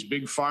agencies,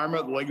 big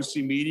pharma, the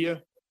legacy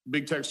media,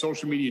 big tech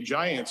social media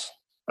giants,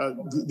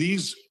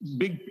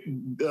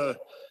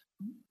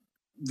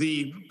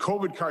 the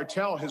COVID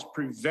cartel has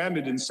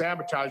prevented and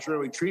sabotaged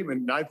early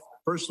treatment. And I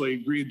personally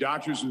agree with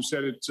doctors who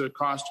said it's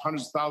cost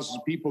hundreds of thousands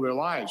of people their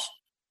lives.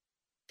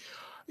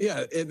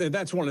 Yeah,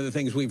 that's one of the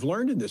things we've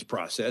learned in this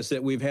process,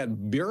 that we've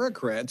had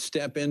bureaucrats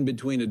step in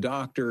between a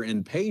doctor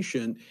and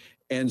patient.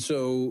 And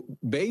so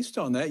based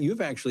on that,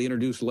 you've actually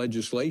introduced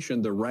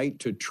legislation, the Right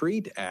to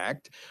Treat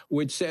Act,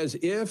 which says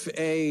if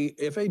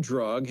a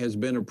drug has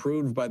been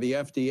approved by the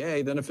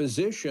FDA, then a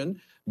physician,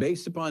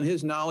 based upon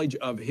his knowledge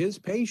of his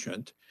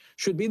patient,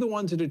 should be the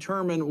one to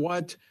determine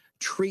what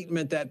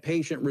treatment that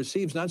patient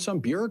receives, not some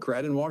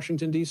bureaucrat in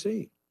Washington,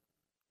 D.C.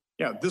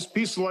 Yeah, this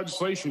piece of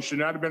legislation should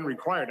not have been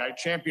required. I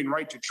championed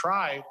Right to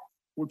Try,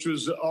 which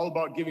was all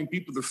about giving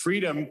people the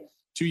freedom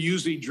to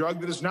use a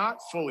drug that is not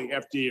fully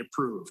FDA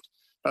approved.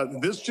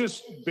 This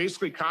just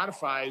basically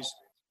codifies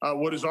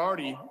what is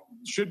already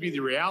should be the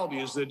reality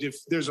is that if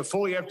there's a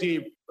fully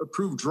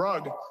FDA-approved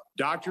drug,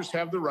 doctors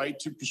have the right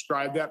to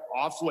prescribe that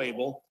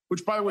off-label,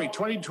 which, by the way,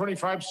 20 to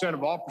 25%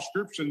 of all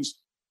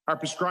prescriptions are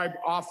prescribed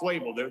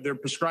off-label. They're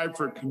prescribed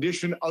for a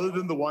condition other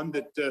than the one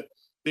that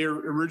they're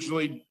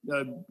originally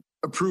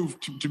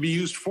approved to be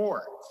used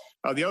for.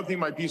 The other thing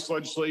my piece of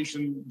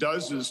legislation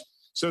does is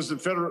says the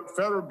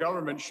federal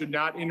government should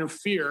not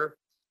interfere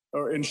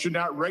and should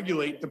not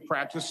regulate the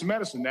practice of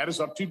medicine. That is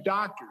up to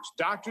doctors.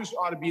 Doctors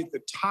ought to be at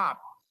the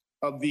top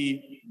of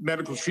the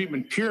medical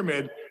treatment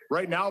pyramid.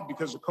 Right now,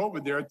 because of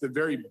COVID, they're at the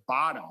very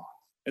bottom,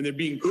 and they're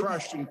being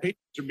crushed, and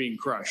patients are being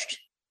crushed.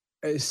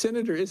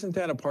 Senator, isn't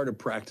that a part of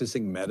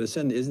practicing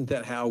medicine? Isn't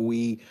that how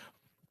we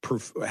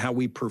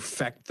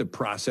perfect the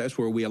process,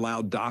 where we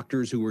allow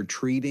doctors who are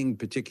treating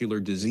particular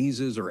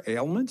diseases or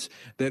ailments,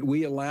 that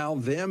we allow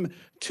them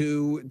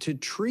to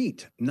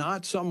treat,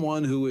 not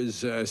someone who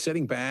is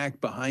sitting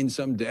back behind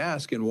some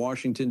desk in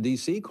Washington,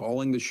 D.C.,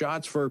 calling the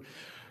shots for,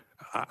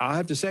 I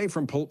have to say,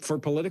 for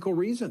political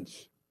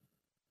reasons.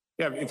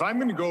 Yeah, if I'm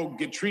going to go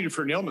get treated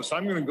for an illness,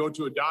 I'm going to go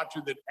to a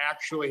doctor that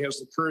actually has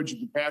the courage and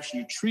compassion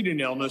to treat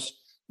an illness,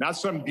 not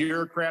some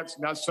bureaucrats,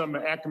 not some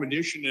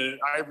academician in an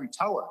ivory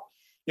tower.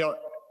 You know,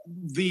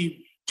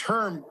 the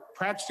term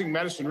practicing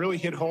medicine really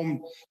hit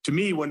home to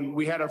me when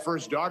we had our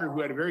first daughter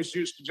who had a very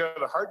serious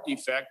congenital heart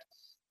defect.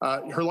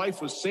 Her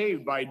life was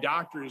saved by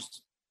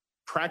doctors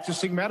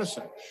practicing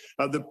medicine.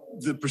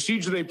 The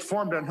procedure they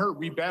performed on her,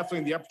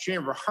 rebaffling the upper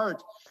chamber of her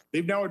heart,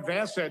 they've now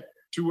advanced that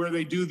to where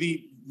they do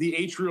the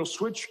atrial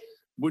switch,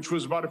 which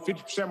was about a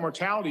 50%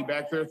 mortality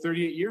back there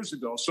 38 years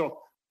ago. So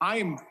I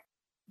am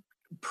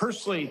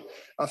personally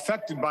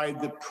affected by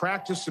the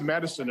practice of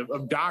medicine,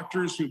 of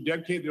doctors who've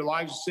dedicated their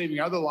lives to saving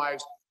other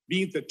lives,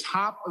 being at the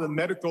top of the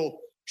medical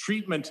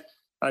treatment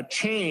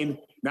chain,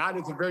 not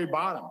at the very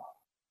bottom.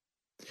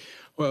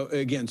 Well,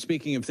 again,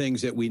 speaking of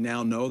things that we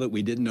now know that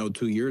we didn't know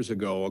 2 years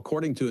ago,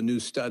 according to a new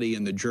study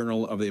in the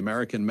Journal of the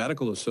American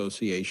Medical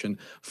Association,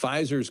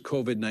 Pfizer's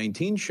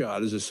COVID-19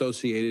 shot is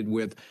associated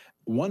with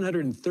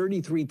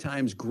 133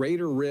 times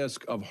greater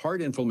risk of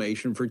heart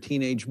inflammation for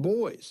teenage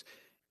boys.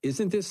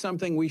 Isn't this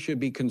something we should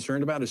be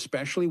concerned about,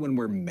 especially when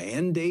we're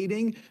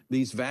mandating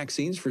these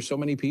vaccines for so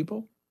many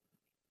people?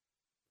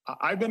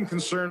 I've been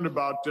concerned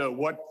about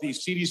what the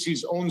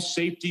CDC's own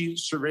safety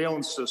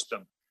surveillance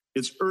system,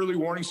 its early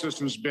warning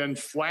system, has been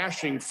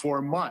flashing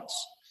for months.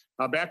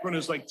 Back when it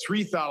was like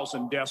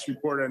 3,000 deaths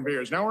reported on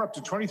VAERS. Now we're up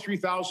to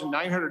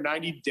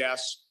 23,990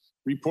 deaths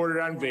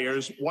reported on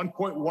VAERS,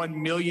 1.1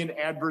 million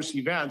adverse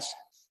events.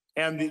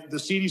 And the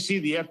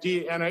CDC, the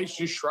FDA, NIH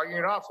just shrugging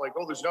it off like,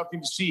 oh, there's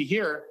nothing to see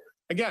here.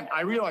 Again,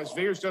 I realize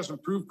VAERS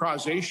doesn't prove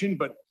causation,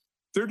 but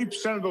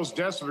 30% of those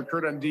deaths have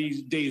occurred on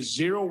days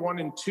 0, 1,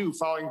 and 2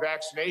 following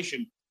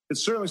vaccination.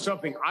 It's certainly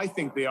something I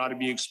think they ought to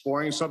be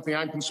exploring, something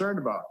I'm concerned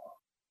about.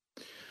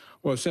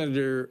 Well,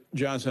 Senator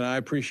Johnson, I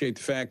appreciate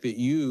the fact that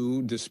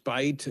you,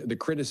 despite the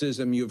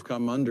criticism you've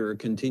come under,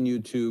 continue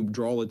to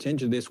draw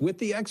attention to this with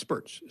the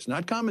experts. It's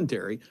not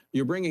commentary.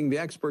 You're bringing the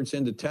experts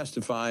in to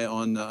testify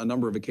on a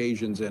number of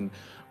occasions, and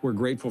we're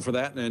grateful for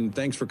that. And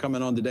thanks for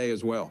coming on today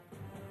as well.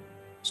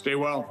 Stay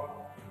well.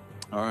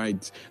 All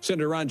right.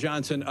 Senator Ron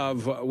Johnson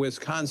of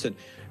Wisconsin.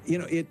 You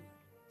know,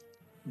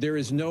 there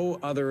is no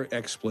other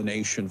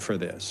explanation for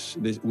this.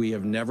 We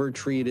have never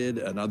treated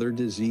another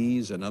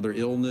disease, another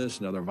illness,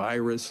 another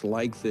virus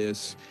like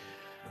this.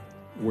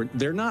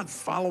 They're not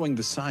following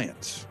the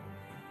science.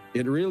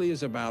 It really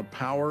is about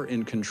power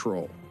and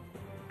control.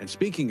 And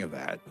speaking of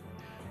that,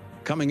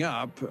 coming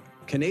up,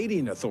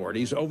 Canadian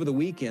authorities over the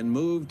weekend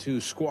moved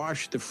to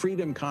squash the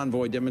Freedom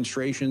Convoy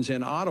demonstrations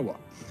in Ottawa.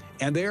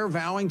 And they're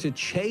vowing to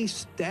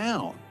chase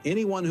down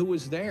anyone who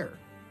was there.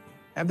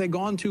 Have they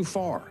gone too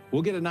far?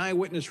 We'll get an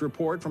eyewitness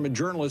report from a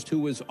journalist who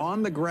was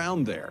on the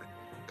ground there.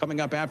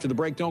 Coming up after the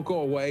break, don't go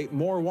away.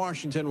 More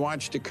Washington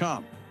Watch to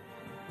come.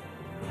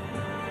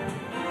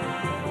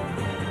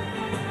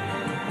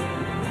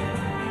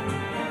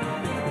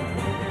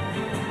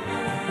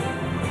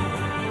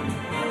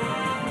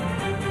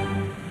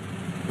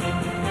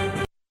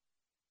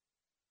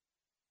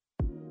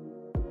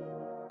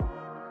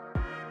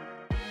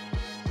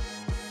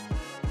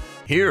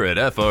 Here at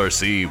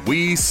FRC,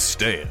 we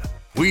stand.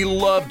 We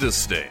love to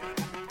stand.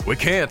 We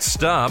can't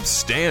stop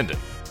standing.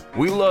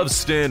 We love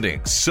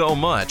standing so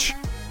much,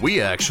 we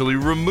actually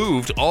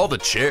removed all the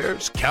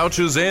chairs,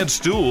 couches, and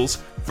stools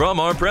from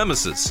our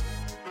premises.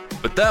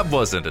 But that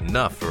wasn't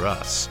enough for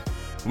us.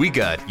 We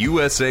got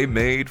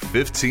USA-made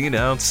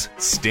 15-ounce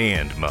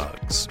stand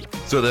mugs,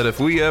 so that if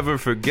we ever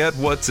forget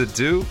what to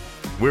do,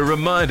 we're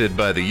reminded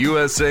by the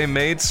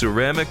USA-made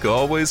ceramic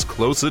always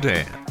close at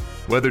hand.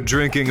 Whether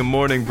drinking a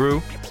morning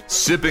brew,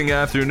 sipping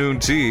afternoon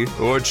tea,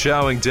 or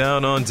chowing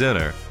down on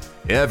dinner,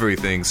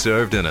 everything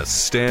served in a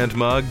stand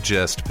mug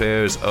just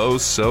pairs oh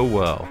so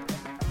well.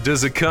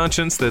 Does a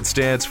conscience that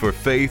stands for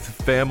faith,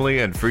 family,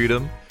 and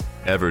freedom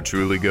ever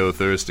truly go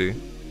thirsty?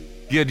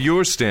 Get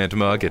your stand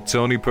mug at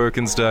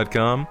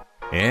TonyPerkins.com,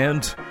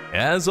 and,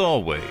 as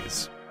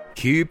always,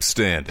 keep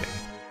standing.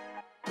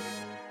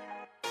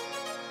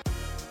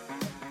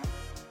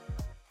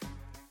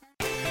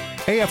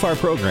 AFR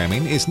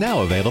programming is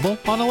now available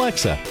on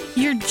Alexa.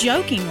 You're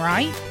joking,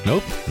 right?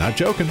 Nope, not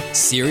joking.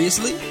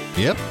 Seriously?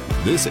 Yep,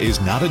 this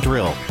is not a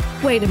drill.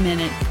 Wait a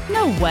minute.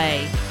 No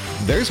way.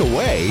 There's a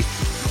way.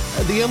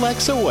 The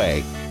Alexa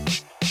way.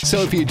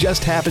 So if you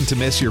just happen to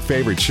miss your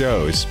favorite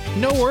shows,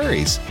 no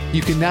worries.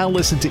 You can now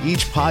listen to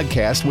each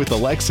podcast with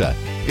Alexa.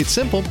 It's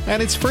simple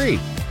and it's free.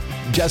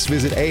 Just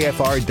visit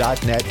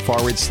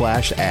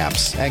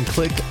afr.net/apps and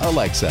click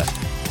Alexa.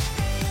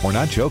 We're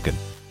not joking.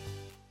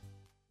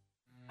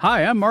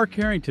 Hi, I'm Mark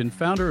Harrington,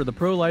 founder of the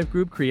pro-life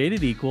group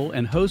Created Equal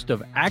and host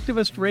of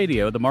Activist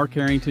Radio, The Mark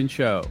Harrington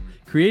Show.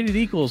 Created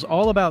Equal is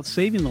all about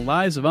saving the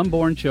lives of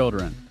unborn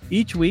children.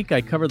 Each week,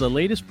 I cover the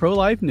latest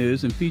pro-life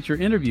news and feature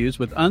interviews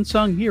with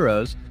unsung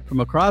heroes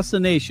from across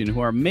the nation who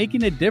are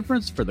making a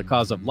difference for the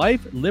cause of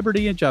life,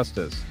 liberty, and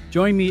justice.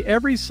 Join me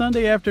every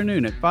Sunday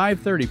afternoon at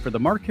 5:30 for The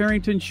Mark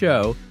Harrington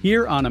Show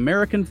here on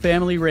American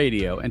Family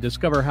Radio and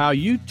discover how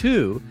you,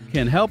 too,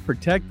 can help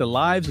protect the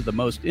lives of the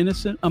most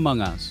innocent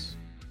among us.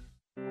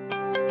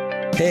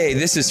 Hey,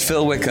 this is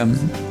Phil Wickham.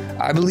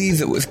 I believe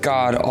that with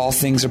God, all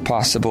things are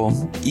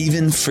possible,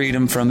 even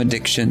freedom from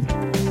addiction.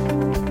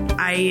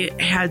 I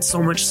had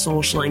so much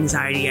social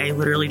anxiety. I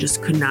literally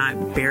just could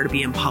not bear to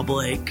be in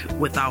public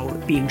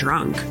without being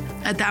drunk.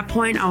 At that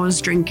point, I was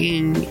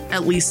drinking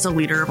at least a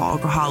liter of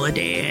alcohol a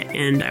day,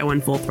 and I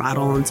went full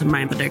throttle into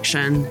my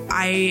addiction.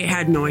 I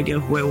had no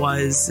idea who I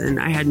was, and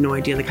I had no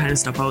idea the kind of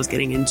stuff I was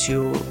getting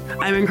into.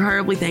 I'm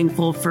incredibly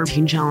thankful for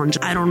Teen Challenge.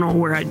 I don't know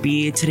where I'd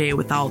be today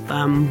without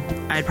them.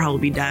 I'd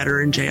probably be dead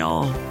or in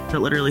jail. It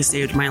literally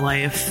saved my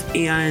life.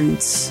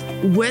 And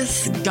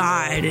with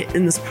God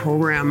in this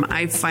program,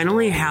 I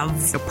finally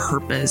have a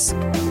purpose.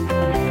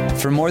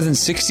 For more than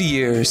 60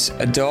 years,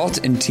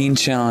 Adult and Teen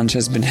Challenge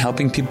has been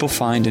helping people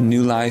find a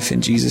new life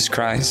in Jesus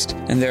Christ.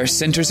 And there are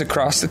centers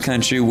across the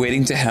country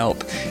waiting to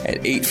help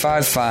at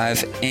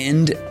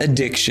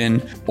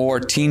 855-END-ADDICTION or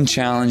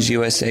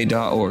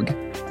teenchallengeusa.org.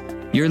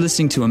 You're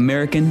listening to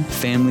American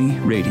Family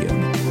Radio.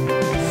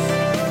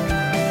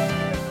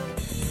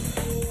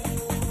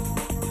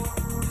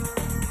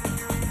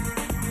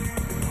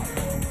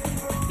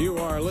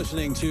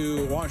 Listening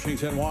to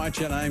Washington Watch,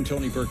 and I'm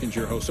Tony Perkins,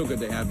 your host. So good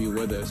to have you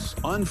with us.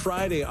 On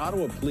Friday,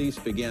 Ottawa police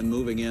began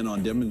moving in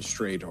on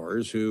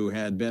demonstrators who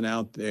had been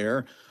out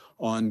there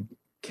on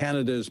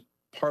Canada's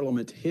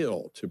Parliament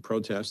Hill to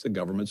protest the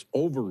government's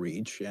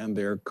overreach and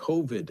their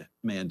COVID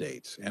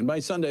mandates. And by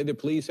Sunday, the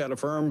police had a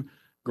firm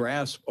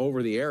grasp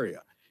over the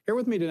area. Here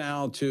with me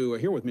now to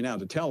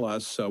tell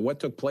us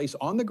what took place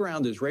on the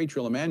ground is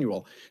Rachel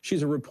Emmanuel.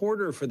 She's a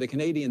reporter for the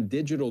Canadian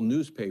digital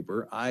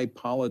newspaper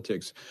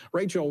iPolitics.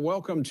 Rachel,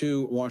 welcome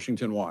to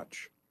Washington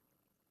Watch.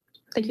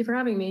 Thank you for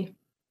having me.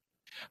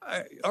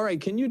 All right,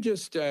 can you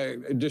just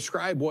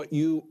describe what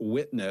you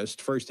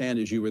witnessed firsthand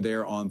as you were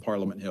there on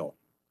Parliament Hill?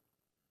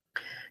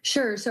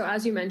 Sure. So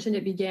as you mentioned,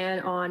 it began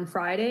on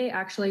Friday.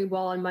 Actually,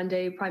 while on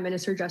Monday, Prime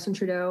Minister Justin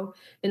Trudeau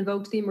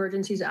invoked the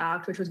Emergencies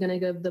Act, which was going to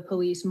give the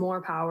police more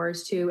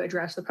powers to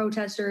address the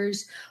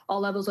protesters.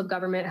 All levels of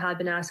government had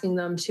been asking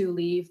them to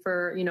leave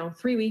for,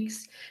 3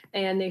 weeks,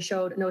 and they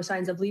showed no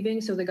signs of leaving.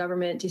 So the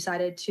government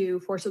decided to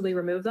forcibly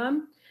remove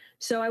them.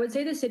 So I would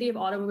say the city of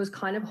Ottawa was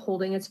kind of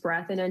holding its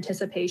breath in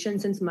anticipation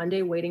since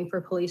Monday, waiting for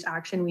police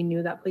action. We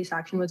knew that police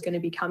action was going to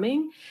be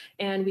coming,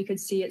 and we could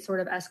see it sort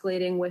of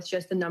escalating with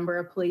just the number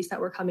of police that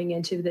were coming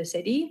into the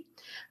city.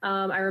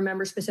 I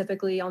remember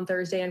specifically on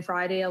Thursday and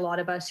Friday, a lot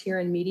of us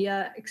here in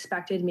media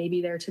expected maybe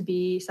there to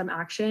be some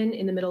action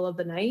in the middle of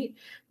the night.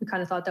 We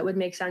kind of thought that would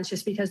make sense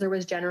just because there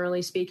was,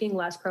 generally speaking,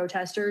 less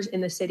protesters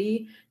in the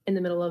city in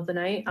the middle of the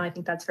night. I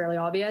think that's fairly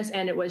obvious.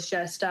 And it was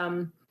just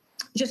a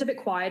bit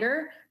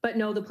quieter. But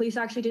no, the police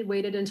actually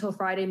waited until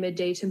Friday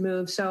midday to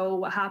move. So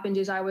what happened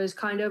is I was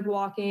kind of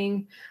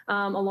walking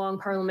along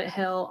Parliament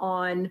Hill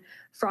on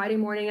Friday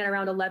morning at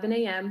around 11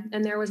 a.m.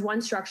 And there was one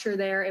structure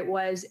there. It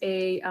was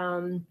a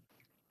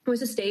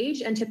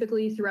stage, and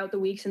typically throughout the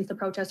week since the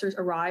protesters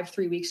arrived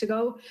 3 weeks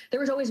ago, there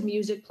was always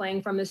music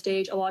playing from the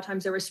stage. A lot of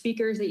times there were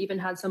speakers. They even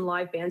had some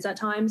live bands at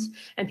times,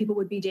 and people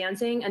would be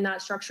dancing. And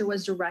that structure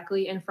was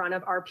directly in front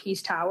of our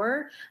Peace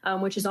Tower,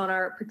 which is on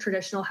our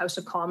traditional House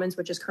of Commons,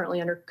 which is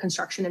currently under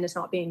construction and is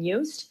not being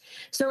used.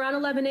 So around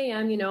 11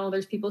 a.m.,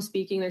 there's people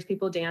speaking, there's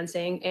people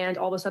dancing, and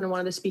all of a sudden one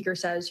of the speakers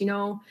says,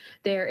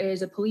 there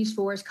is a police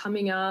force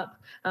coming up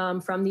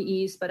from the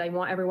east, but I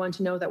want everyone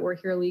to know that we're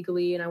here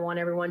legally, and I want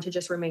everyone to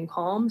just remain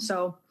calm.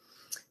 So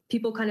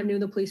people kind of knew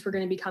the police were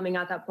going to be coming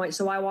at that point.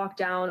 So I walked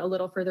down a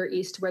little further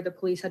east to where the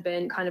police had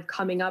been kind of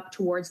coming up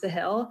towards the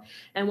hill.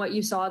 And what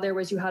you saw there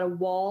was you had a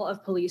wall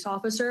of police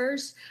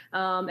officers,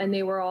 and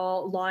they were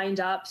all lined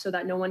up so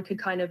that no one could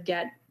kind of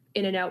get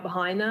in and out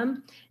behind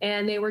them.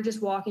 And they were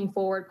just walking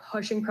forward,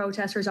 pushing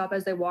protesters up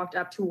as they walked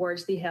up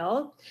towards the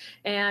hill.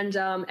 And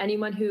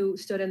anyone who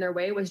stood in their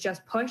way was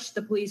just pushed.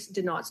 The police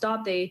did not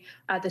stop. They,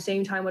 at the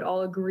same time, would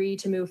all agree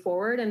to move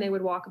forward, and they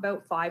would walk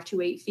about 5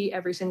 to 8 feet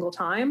every single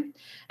time.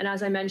 And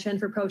as I mentioned,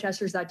 for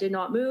protesters that did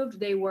not move,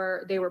 they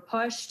were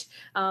pushed.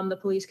 The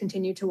police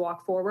continued to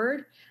walk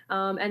forward.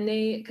 And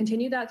they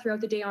continued that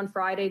throughout the day on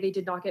Friday. They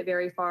did not get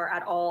very far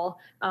at all.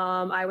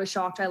 I was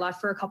shocked. I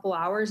left for a couple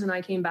hours and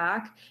I came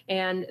back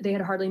and they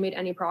had hardly made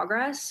any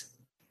progress.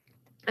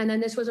 And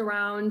then this was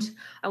around,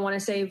 I want to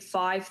say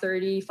 5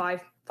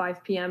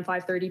 p.m.,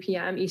 5:30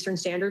 p.m. Eastern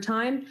Standard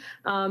Time.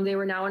 They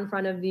were now in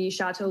front of the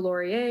Chateau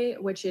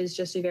Laurier, which is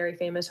just a very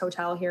famous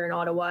hotel here in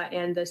Ottawa,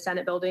 and the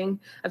Senate building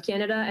of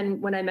Canada.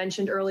 And when I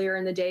mentioned earlier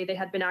in the day, they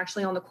had been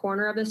actually on the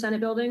corner of the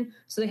Senate building.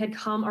 So they had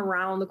come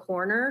around the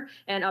corner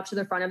and up to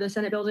the front of the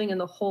Senate building,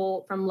 and the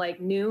whole from like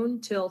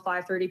noon till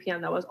 5:30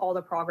 p.m. That was all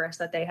the progress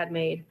that they had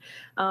made.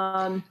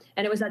 And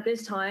it was at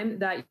this time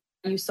that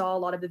you saw a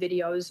lot of the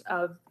videos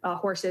of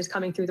horses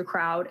coming through the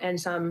crowd, and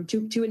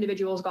two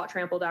individuals got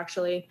trampled,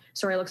 actually.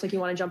 Sorry, it looks like you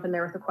want to jump in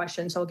there with a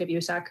question, so I'll give you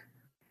a sec.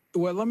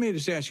 Well, let me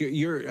just ask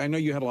you, I know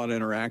you had a lot of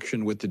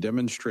interaction with the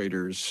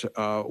demonstrators.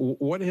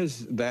 What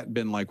has that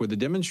been like? Were the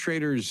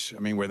demonstrators,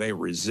 were they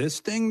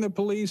resisting the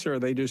police, or are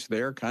they just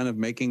there kind of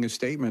making a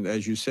statement,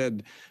 as you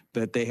said,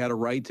 that they had a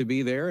right to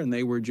be there and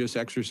they were just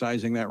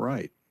exercising that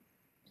right?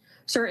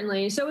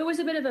 Certainly. So it was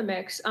a bit of a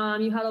mix.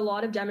 You had a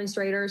lot of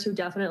demonstrators who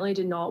definitely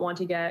did not want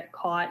to get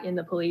caught in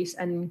the police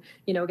and,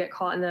 get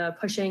caught in the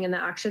pushing and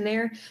the action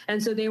there.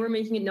 And so they were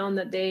making it known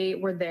that they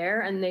were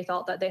there and they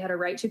felt that they had a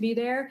right to be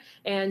there.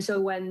 And so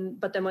when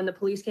the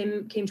police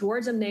came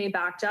towards them, they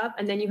backed up.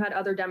 And then you had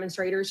other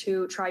demonstrators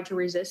who tried to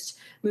resist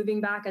moving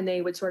back, and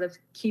they would sort of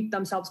keep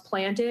themselves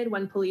planted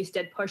when police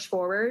did push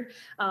forward,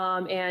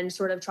 and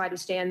sort of try to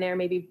stand there,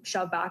 maybe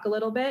shove back a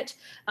little bit.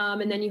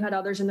 And then you had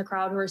others in the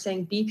crowd who were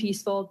saying, be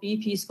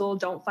peaceful,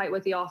 don't fight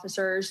with the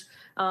officers.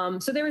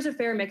 So there was a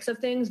fair mix of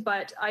things,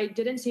 but I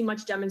didn't see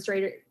much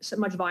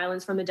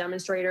violence from the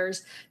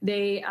demonstrators.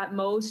 They, at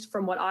most,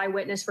 from what I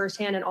witnessed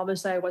firsthand, and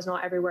obviously I was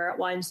not everywhere at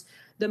once,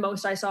 the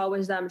most I saw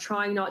was them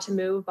trying not to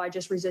move by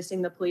just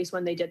resisting the police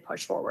when they did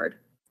push forward.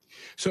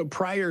 So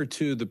prior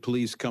to the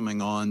police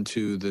coming on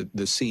to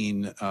the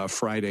scene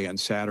Friday and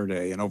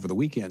Saturday and over the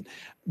weekend,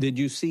 did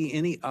you see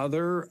any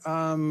other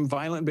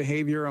violent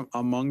behavior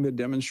among the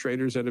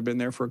demonstrators that have been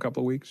there for a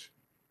couple of weeks?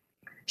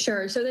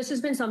 Sure. So this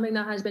has been something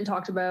that has been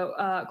talked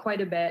about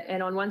quite a bit.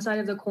 And on one side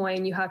of the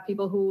coin, you have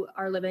people who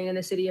are living in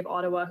the city of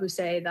Ottawa who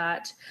say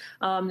that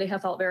they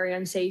have felt very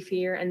unsafe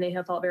here and they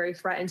have felt very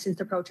threatened since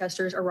the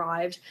protesters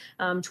arrived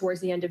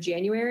towards the end of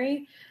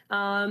January.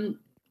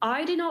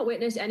 I did not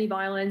witness any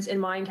violence in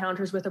my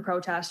encounters with the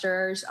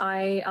protesters.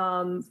 I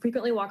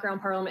frequently walk around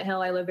Parliament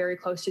Hill. I live very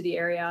close to the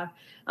area.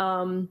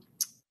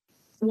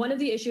 One of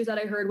the issues that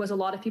I heard was a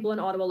lot of people in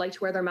Ottawa like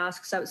to wear their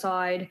masks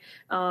outside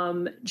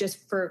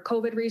just for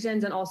COVID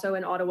reasons. And also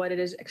in Ottawa, it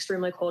is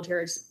extremely cold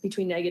here. It's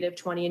between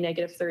 -20 and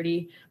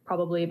 -30,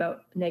 probably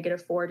about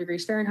 -4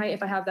 degrees Fahrenheit,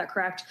 if I have that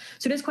correct.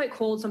 So it is quite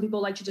cold. Some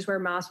people like to just wear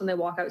masks when they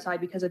walk outside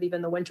because of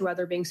even the winter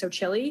weather being so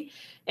chilly.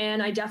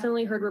 And I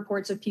definitely heard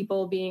reports of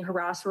people being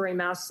harassed for wearing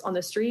masks on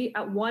the street.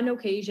 At one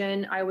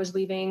occasion, I was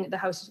leaving the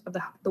House of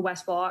the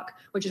West Block,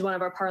 which is one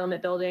of our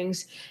Parliament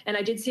buildings. And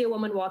I did see a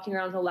woman walking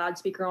around with a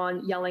loudspeaker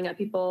on, yelling at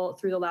people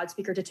through the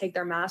loudspeaker to take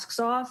their masks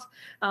off.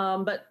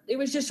 But it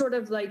was just sort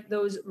of like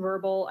those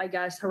verbal, I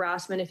guess,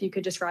 harassment, if you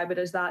could describe it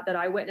as that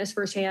I witnessed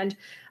firsthand.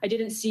 I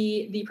didn't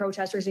see the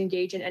protesters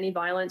engage in any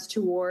violence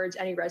towards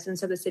any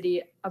residents of the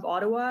city of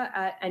Ottawa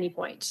at any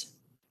point.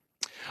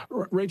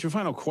 Rachel,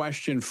 final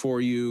question for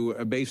you,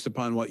 based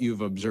upon what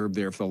you've observed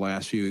there for the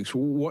last few weeks.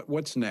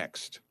 What's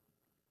next?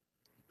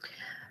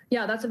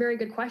 Yeah, that's a very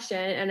good question.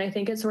 And I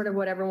think it's sort of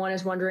what everyone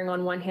is wondering.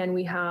 On one hand,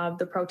 we have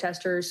the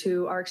protesters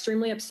who are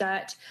extremely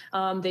upset.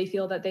 They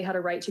feel that they had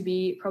a right to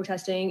be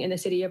protesting in the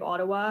city of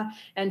Ottawa.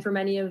 And for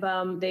many of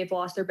them, they've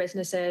lost their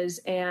businesses.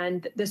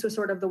 And this was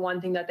sort of the one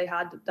thing that they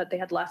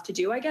had left to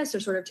do, I guess, to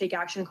sort of take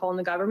action, call on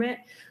the government.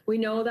 We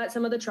know that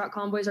some of the truck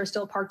convoys are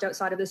still parked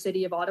outside of the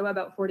city of Ottawa,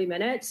 about 40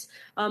 minutes.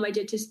 I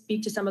did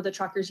speak to some of the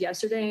truckers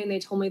yesterday, and they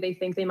told me they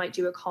think they might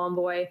do a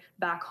convoy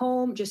back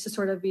home just to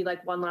sort of be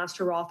like one last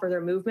hurrah for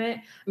their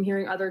movement. I'm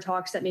hearing other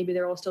talks that maybe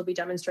there will still be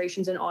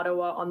demonstrations in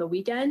Ottawa on the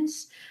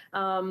weekends.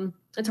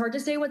 It's hard to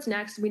say what's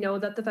next. We know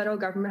that the federal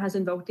government has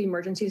invoked the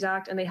Emergencies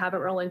Act, and they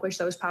haven't relinquished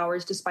those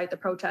powers despite the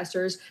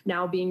protesters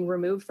now being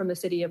removed from the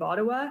city of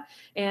Ottawa.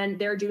 And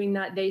they're doing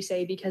that, they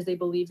say, because they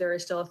believe there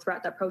is still a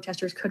threat that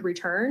protesters could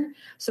return.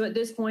 So at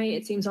this point,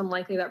 it seems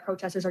unlikely that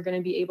protesters are going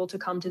to be able to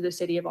come to the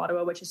city of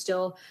Ottawa, which is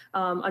still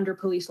under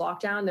police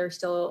lockdown. There's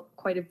still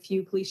quite a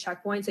few police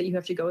checkpoints that you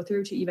have to go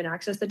through to even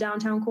access the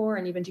downtown core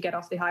and even to get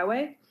off the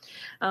highway.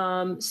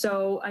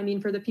 So,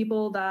 for the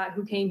people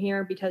who came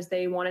here because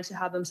they wanted to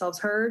have themselves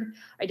heard,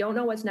 I don't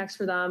know what's next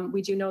for them.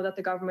 We do know that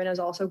the government is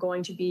also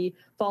going to be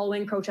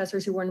following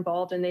protesters who were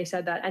involved, and they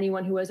said that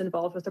anyone who was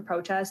involved with the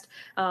protest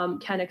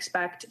can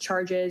expect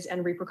charges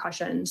and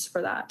repercussions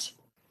for that.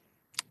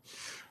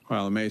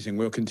 Well, amazing.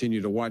 We'll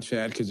continue to watch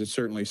that because it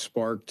certainly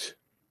sparked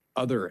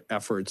other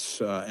efforts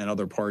in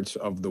other parts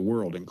of the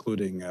world,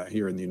 including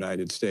here in the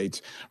United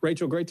States.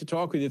 Rachel, great to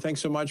talk with you.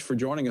 Thanks so much for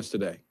joining us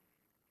today.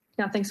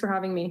 Yeah, thanks for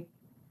having me.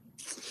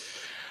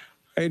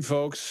 Hey,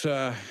 folks.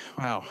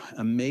 Wow,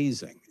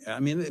 amazing.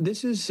 I mean,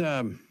 this is,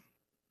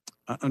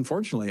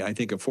 unfortunately, I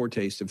think, a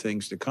foretaste of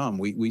things to come.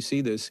 We see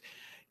this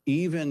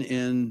even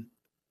in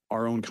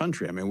our own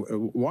country. I mean,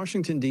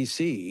 Washington,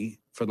 D.C.,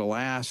 for the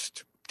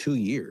last 2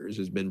 years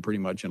has been pretty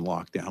much in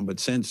lockdown. But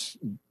since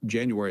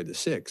January the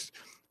 6th,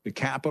 the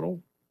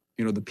Capitol,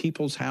 the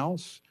People's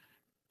House,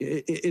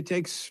 it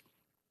takes,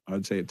 I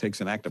would say it takes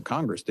an act of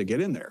Congress to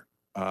get in there.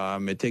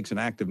 It takes an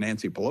act of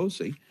Nancy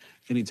Pelosi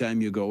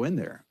anytime you go in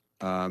there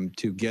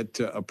to get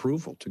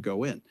approval to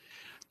go in.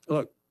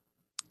 Look,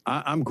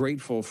 I'm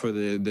grateful for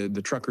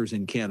the truckers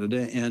in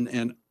Canada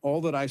and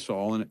all that I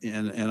saw,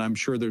 and I'm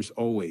sure there's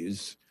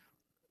always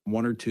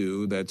one or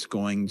two that's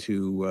going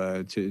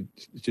to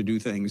do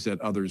things that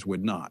others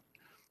would not.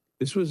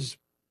 This was,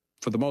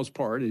 for the most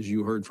part, as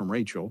you heard from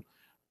Rachel,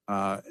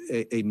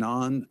 a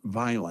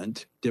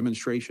non-violent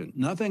demonstration.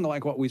 Nothing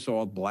like what we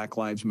saw with Black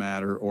Lives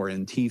Matter or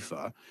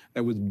Antifa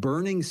that was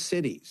burning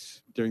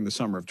cities during the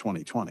summer of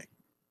 2020.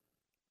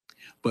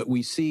 But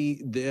we see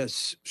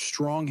this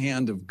strong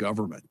hand of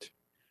government.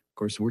 Of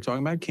course, we're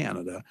talking about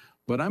Canada,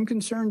 but I'm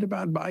concerned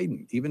about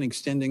Biden even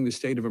extending the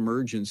state of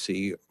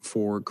emergency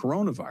for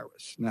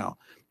coronavirus. Now,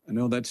 I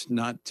know that's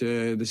not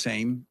the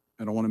same.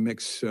 I don't want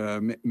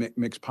to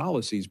mix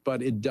policies,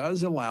 but it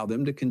does allow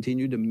them to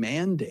continue to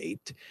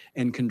mandate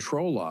and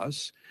control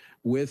us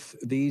with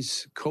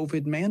these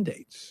COVID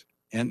mandates.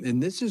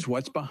 And this is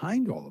what's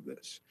behind all of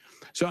this.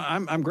 So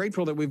I'm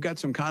grateful that we've got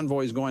some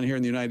convoys going here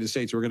in the United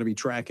States. We're going to be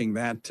tracking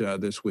that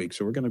this week.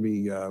 So we're going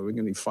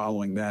to be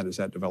following that as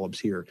that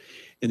develops here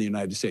in the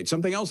United States.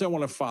 Something else I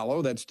want to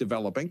follow that's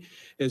developing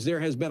is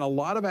there has been a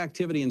lot of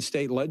activity in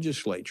state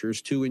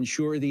legislatures to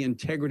ensure the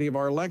integrity of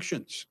our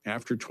elections.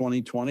 After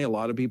 2020, a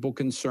lot of people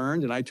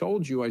concerned. And I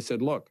told you, I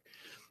said, look,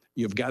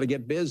 you've got to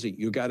get busy.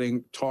 You've got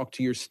to talk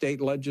to your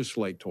state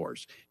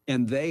legislators,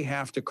 and they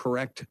have to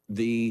correct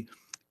the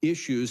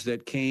issues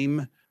that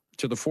came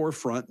to the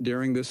forefront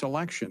during this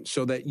election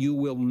so that you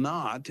will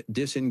not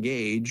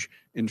disengage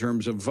in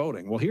terms of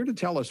voting. Well, here to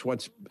tell us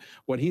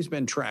what he's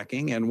been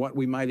tracking and what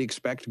we might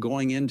expect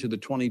going into the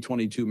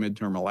 2022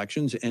 midterm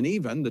elections and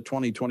even the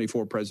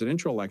 2024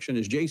 presidential election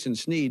is Jason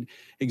Snead,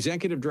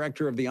 Executive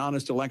Director of the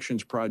Honest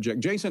Elections Project.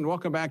 Jason,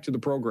 welcome back to the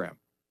program.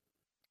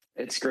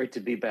 It's great to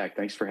be back.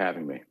 Thanks for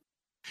having me.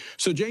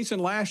 So, Jason,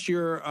 last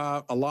year,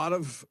 a lot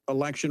of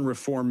election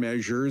reform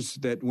measures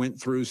that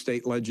went through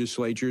state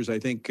legislatures. I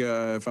think,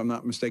 if I'm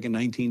not mistaken,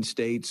 19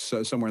 states,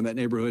 somewhere in that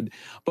neighborhood.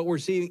 But we're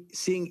seeing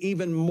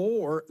even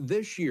more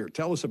this year.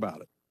 Tell us about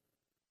it.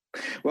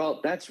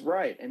 Well, that's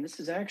right. And this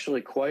is actually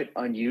quite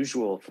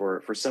unusual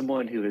for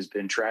someone who has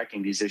been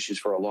tracking these issues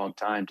for a long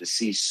time to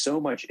see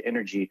so much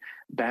energy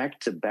back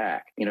to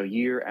back,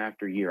 year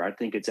after year. I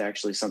think it's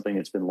actually something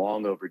that's been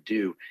long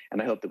overdue,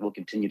 and I hope that we'll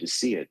continue to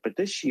see it. But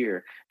this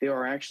year, there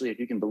are actually, if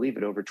you can believe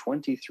it, over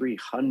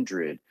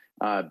 2,300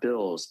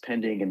 bills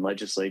pending in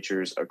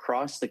legislatures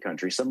across the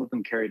country, some of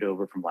them carried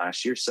over from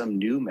last year, some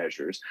new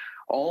measures,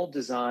 all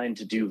designed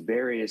to do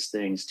various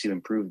things to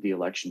improve the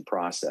election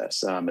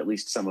process, at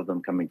least some of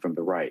them coming from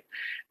the right.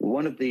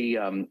 One of the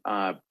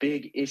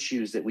big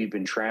issues that we've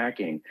been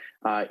tracking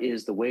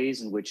is the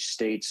ways in which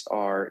states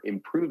are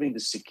improving the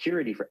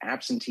security for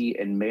absentee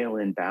and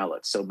mail-in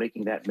ballots. So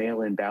making that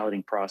mail-in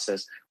balloting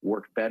process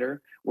work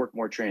better, work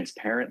more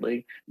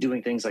transparently,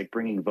 doing things like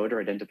bringing voter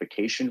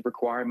identification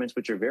requirements,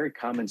 which are very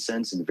common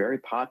sense and very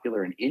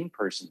popular in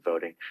in-person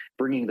voting,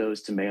 bringing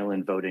those to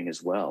mail-in voting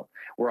as well.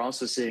 We're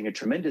also seeing a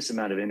tremendous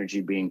amount of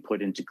energy being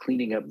put into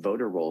cleaning up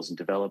voter rolls and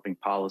developing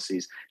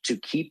policies to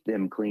keep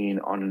them clean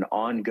on an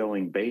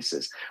ongoing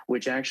basis,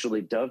 which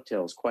actually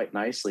dovetails quite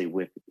nicely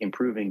with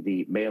improving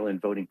the mail-in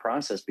voting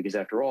process, because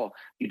after all,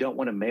 you don't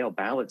want to mail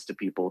ballots to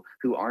people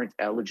who aren't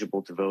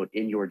eligible to vote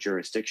in your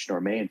jurisdiction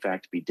or may in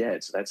fact be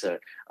dead. So that's a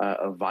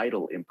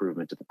vital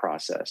improvement to the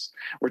process.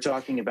 We're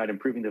talking about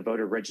improving the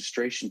voter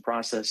registration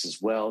process as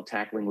well,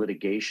 tackling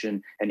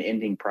litigation and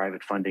ending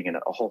private funding, and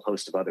a whole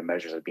host of other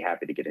measures I'd be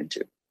happy to get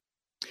into.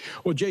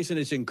 Well, Jason,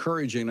 it's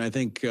encouraging. I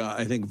think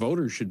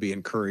voters should be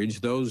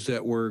encouraged. Those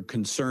that were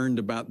concerned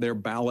about their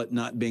ballot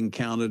not being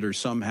counted or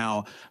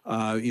somehow,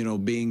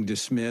 being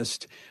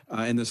dismissed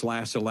in this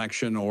last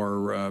election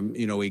or,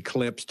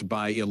 eclipsed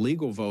by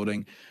illegal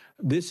voting.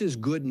 This is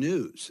good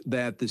news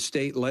that the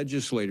state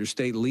legislators,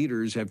 state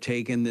leaders have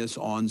taken this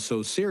on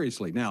so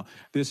seriously. Now,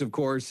 this, of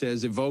course,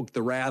 has evoked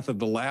the wrath of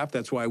the left.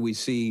 That's why we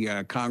see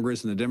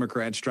Congress and the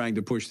Democrats trying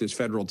to push this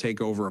federal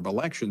takeover of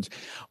elections.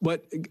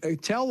 But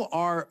tell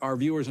our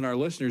viewers and our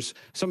listeners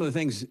some of the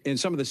things in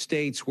some of the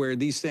states where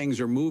these things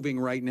are moving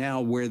right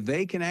now, where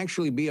they can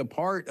actually be a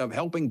part of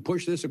helping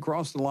push this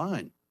across the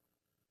line.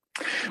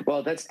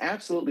 Well, that's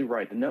absolutely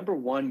right. The number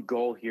one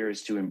goal here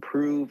is to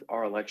improve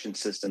our election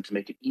system to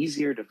make it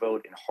easier to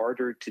vote and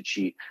harder to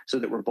cheat so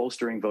that we're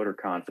bolstering voter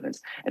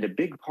confidence. And a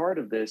big part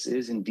of this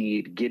is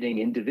indeed getting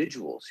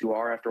individuals who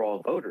are, after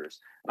all, voters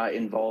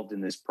involved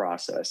in this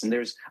process. And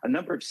there's a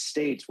number of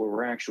states where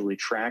we're actually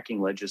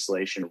tracking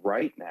legislation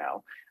right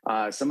now.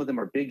 Some of them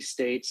are big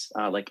states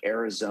like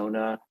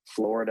Arizona,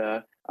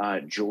 Florida,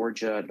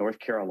 Georgia, North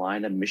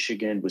Carolina,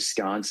 Michigan,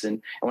 Wisconsin.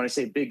 And when I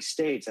say big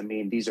states, I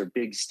mean these are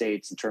big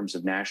states in terms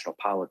of national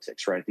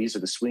politics, right? These are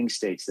the swing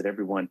states that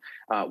everyone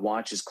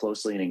watches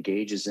closely and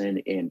engages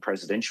in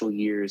presidential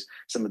years.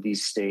 Some of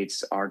these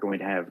states are going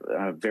to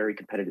have very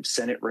competitive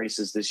Senate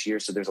races this year.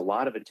 So there's a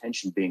lot of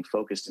attention being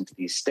focused into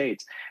these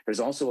states. There's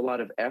also a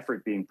lot of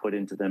effort being put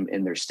into them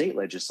in their state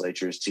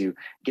legislatures to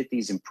get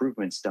these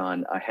improvements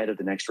done ahead of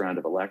the next round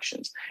of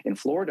elections. In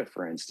Florida,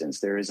 for instance,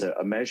 there is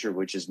a measure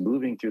which is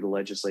moving through the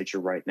legislature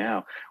right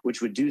now,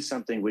 which would do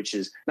something which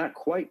is not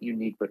quite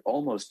unique, but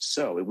almost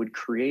so. It would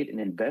create an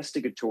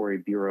investigatory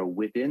bureau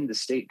within the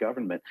state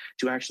government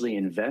to actually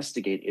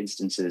investigate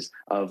instances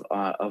of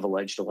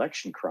alleged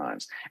election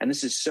crimes. And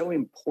this is so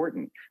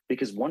important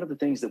because one of the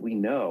things that we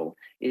know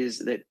is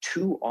that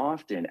too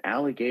often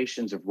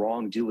allegations of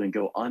wrongdoing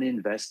go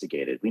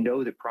uninvestigated. We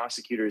know that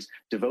prosecutors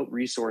devote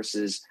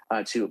resources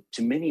to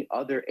many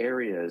other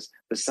areas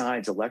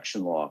besides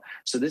election law.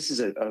 So this is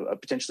a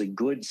potentially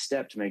good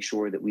step to make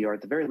sure that we are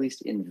at the very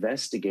least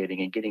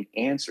investigating and getting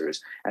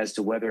answers as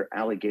to whether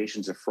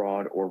allegations of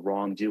fraud or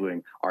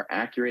wrongdoing are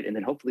accurate, and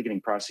then hopefully getting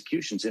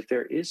prosecutions if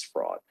there is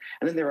fraud.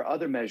 And then there are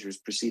other measures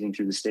proceeding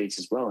through the states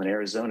as well. In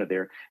Arizona,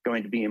 they're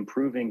going to be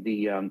improving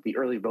the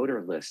early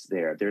voter list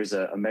there. There's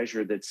a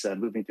measure that's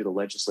moving through the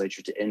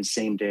legislature to end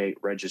same-day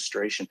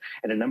registration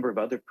and a number of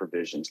other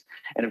provisions.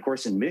 And of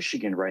course, in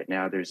Michigan right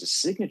now, there's a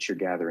signature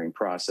gathering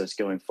process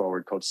going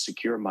forward called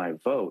Secure My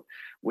Vote,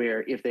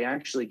 where if they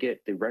actually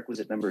get the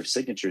requisite number of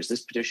signatures,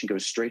 this petition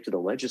goes straight to the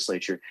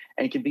legislature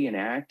and can be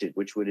enacted,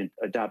 which would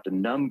adopt a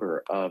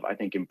number of, I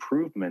think,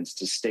 improvements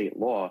to state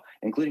law,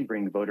 including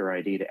bringing voter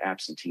ID to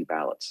absentee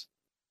ballots.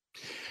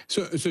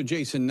 So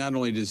Jason, not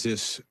only does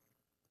this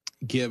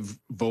give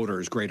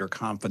voters greater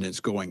confidence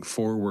going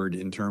forward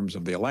in terms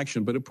of the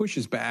election, but it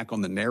pushes back on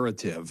the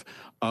narrative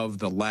of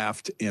the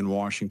left in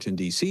Washington,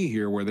 D.C.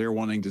 here, where they're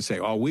wanting to say,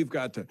 oh, we've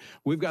got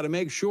to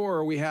make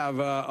sure we have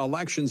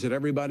elections that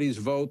everybody's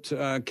vote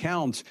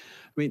counts.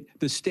 I mean,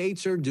 the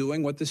states are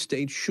doing what the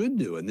states should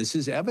do, and this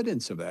is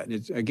evidence of that.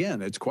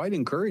 It's quite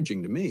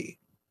encouraging to me.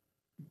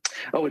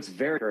 Oh, it's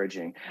very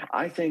encouraging.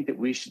 I think that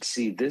we should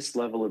see this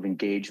level of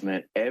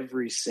engagement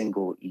every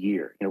single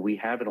year. You know, we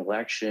have an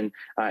election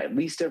at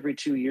least every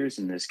 2 years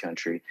in this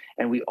country,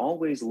 and we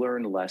always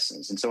learn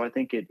lessons. And so I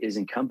think it is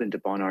incumbent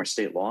upon our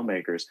state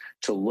lawmakers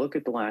to look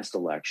at the last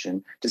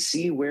election, to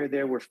see where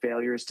there were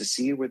failures, to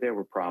see where there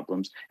were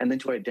problems, and then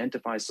to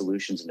identify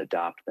solutions and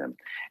adopt them.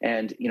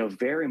 And, you know,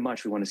 very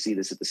much we want to see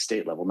this at the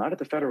state level, not at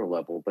the federal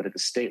level, but at the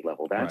state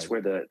level. That's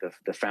right, where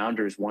the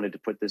founders wanted to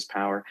put this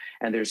power.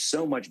 And there's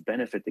so much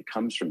benefit that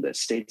comes from this.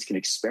 States can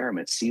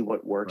experiment, see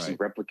what works, and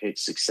replicate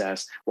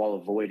success while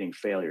avoiding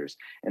failures.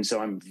 And so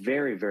I'm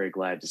very, very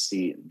glad to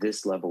see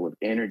this level of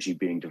energy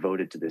being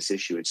devoted to this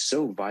issue. It's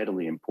so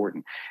vitally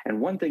important.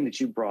 And one thing that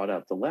you brought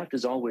up, the left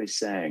is always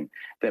saying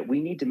that we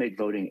need to make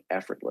voting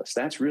effortless.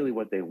 That's really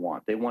what they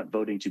want. They want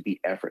voting to be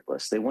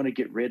effortless. They want to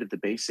get rid of the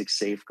basic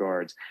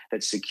safeguards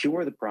that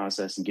secure the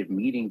process and give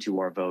meaning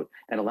to our vote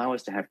and allow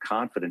us to have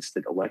confidence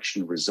that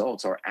election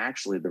results are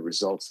actually the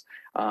results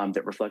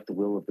that reflect the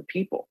will of the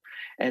people.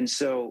 And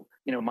so,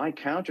 you know, my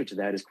counter to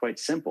that is quite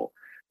simple.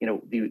 You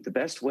know, the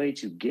best way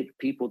to get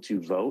people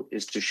to vote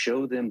is to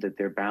show them that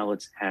their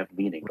ballots have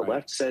meaning. The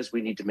left says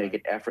we need to make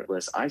it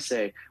effortless. I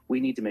say we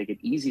need to make it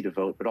easy to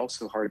vote, but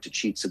also hard to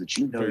cheat so that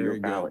you know your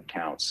ballot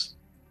counts.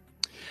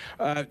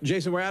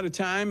 Jason, we're out of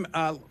time.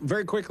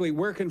 Very quickly,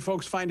 where can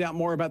folks find out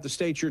more about the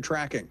states you're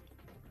tracking?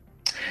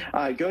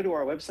 Go to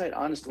our website,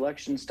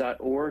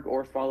 honestelections.org,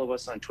 or follow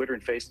us on Twitter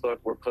and Facebook.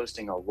 We're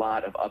posting a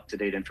lot of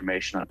up-to-date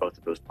information on both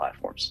of those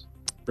platforms.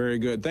 Very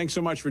good. Thanks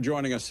so much for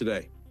joining us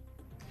today.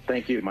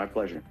 Thank you. My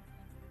pleasure.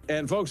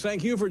 And folks,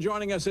 thank you for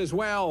joining us as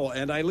well.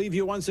 And I leave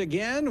you once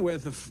again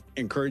with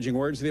encouraging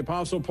words of the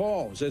Apostle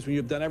Paul. It says, when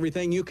you've done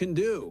everything you can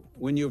do,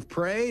 when you've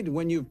prayed,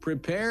 when you've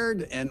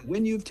prepared, and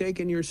when you've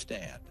taken your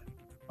stand,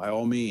 by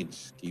all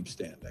means, keep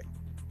standing.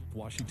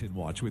 Washington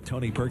Watch with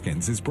Tony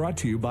Perkins is brought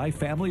to you by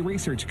Family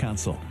Research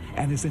Council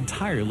and is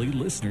entirely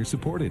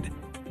listener-supported.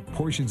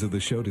 Portions of the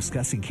show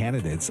discussing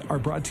candidates are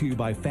brought to you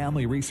by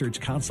Family Research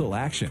Council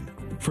Action.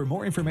 For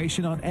more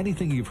information on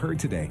anything you've heard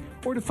today,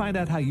 or to find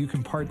out how you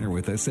can partner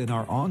with us in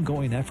our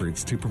ongoing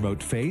efforts to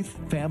promote faith,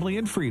 family,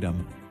 and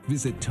freedom,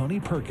 visit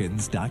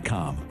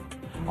TonyPerkins.com.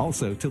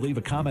 Also, to leave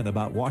a comment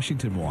about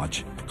Washington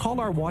Watch, call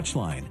our watch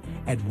line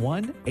at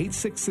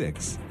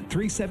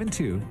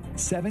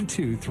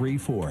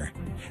 1-866-372-7234.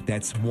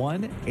 That's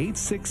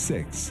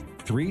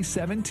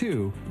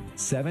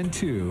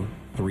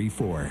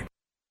 1-866-372-7234.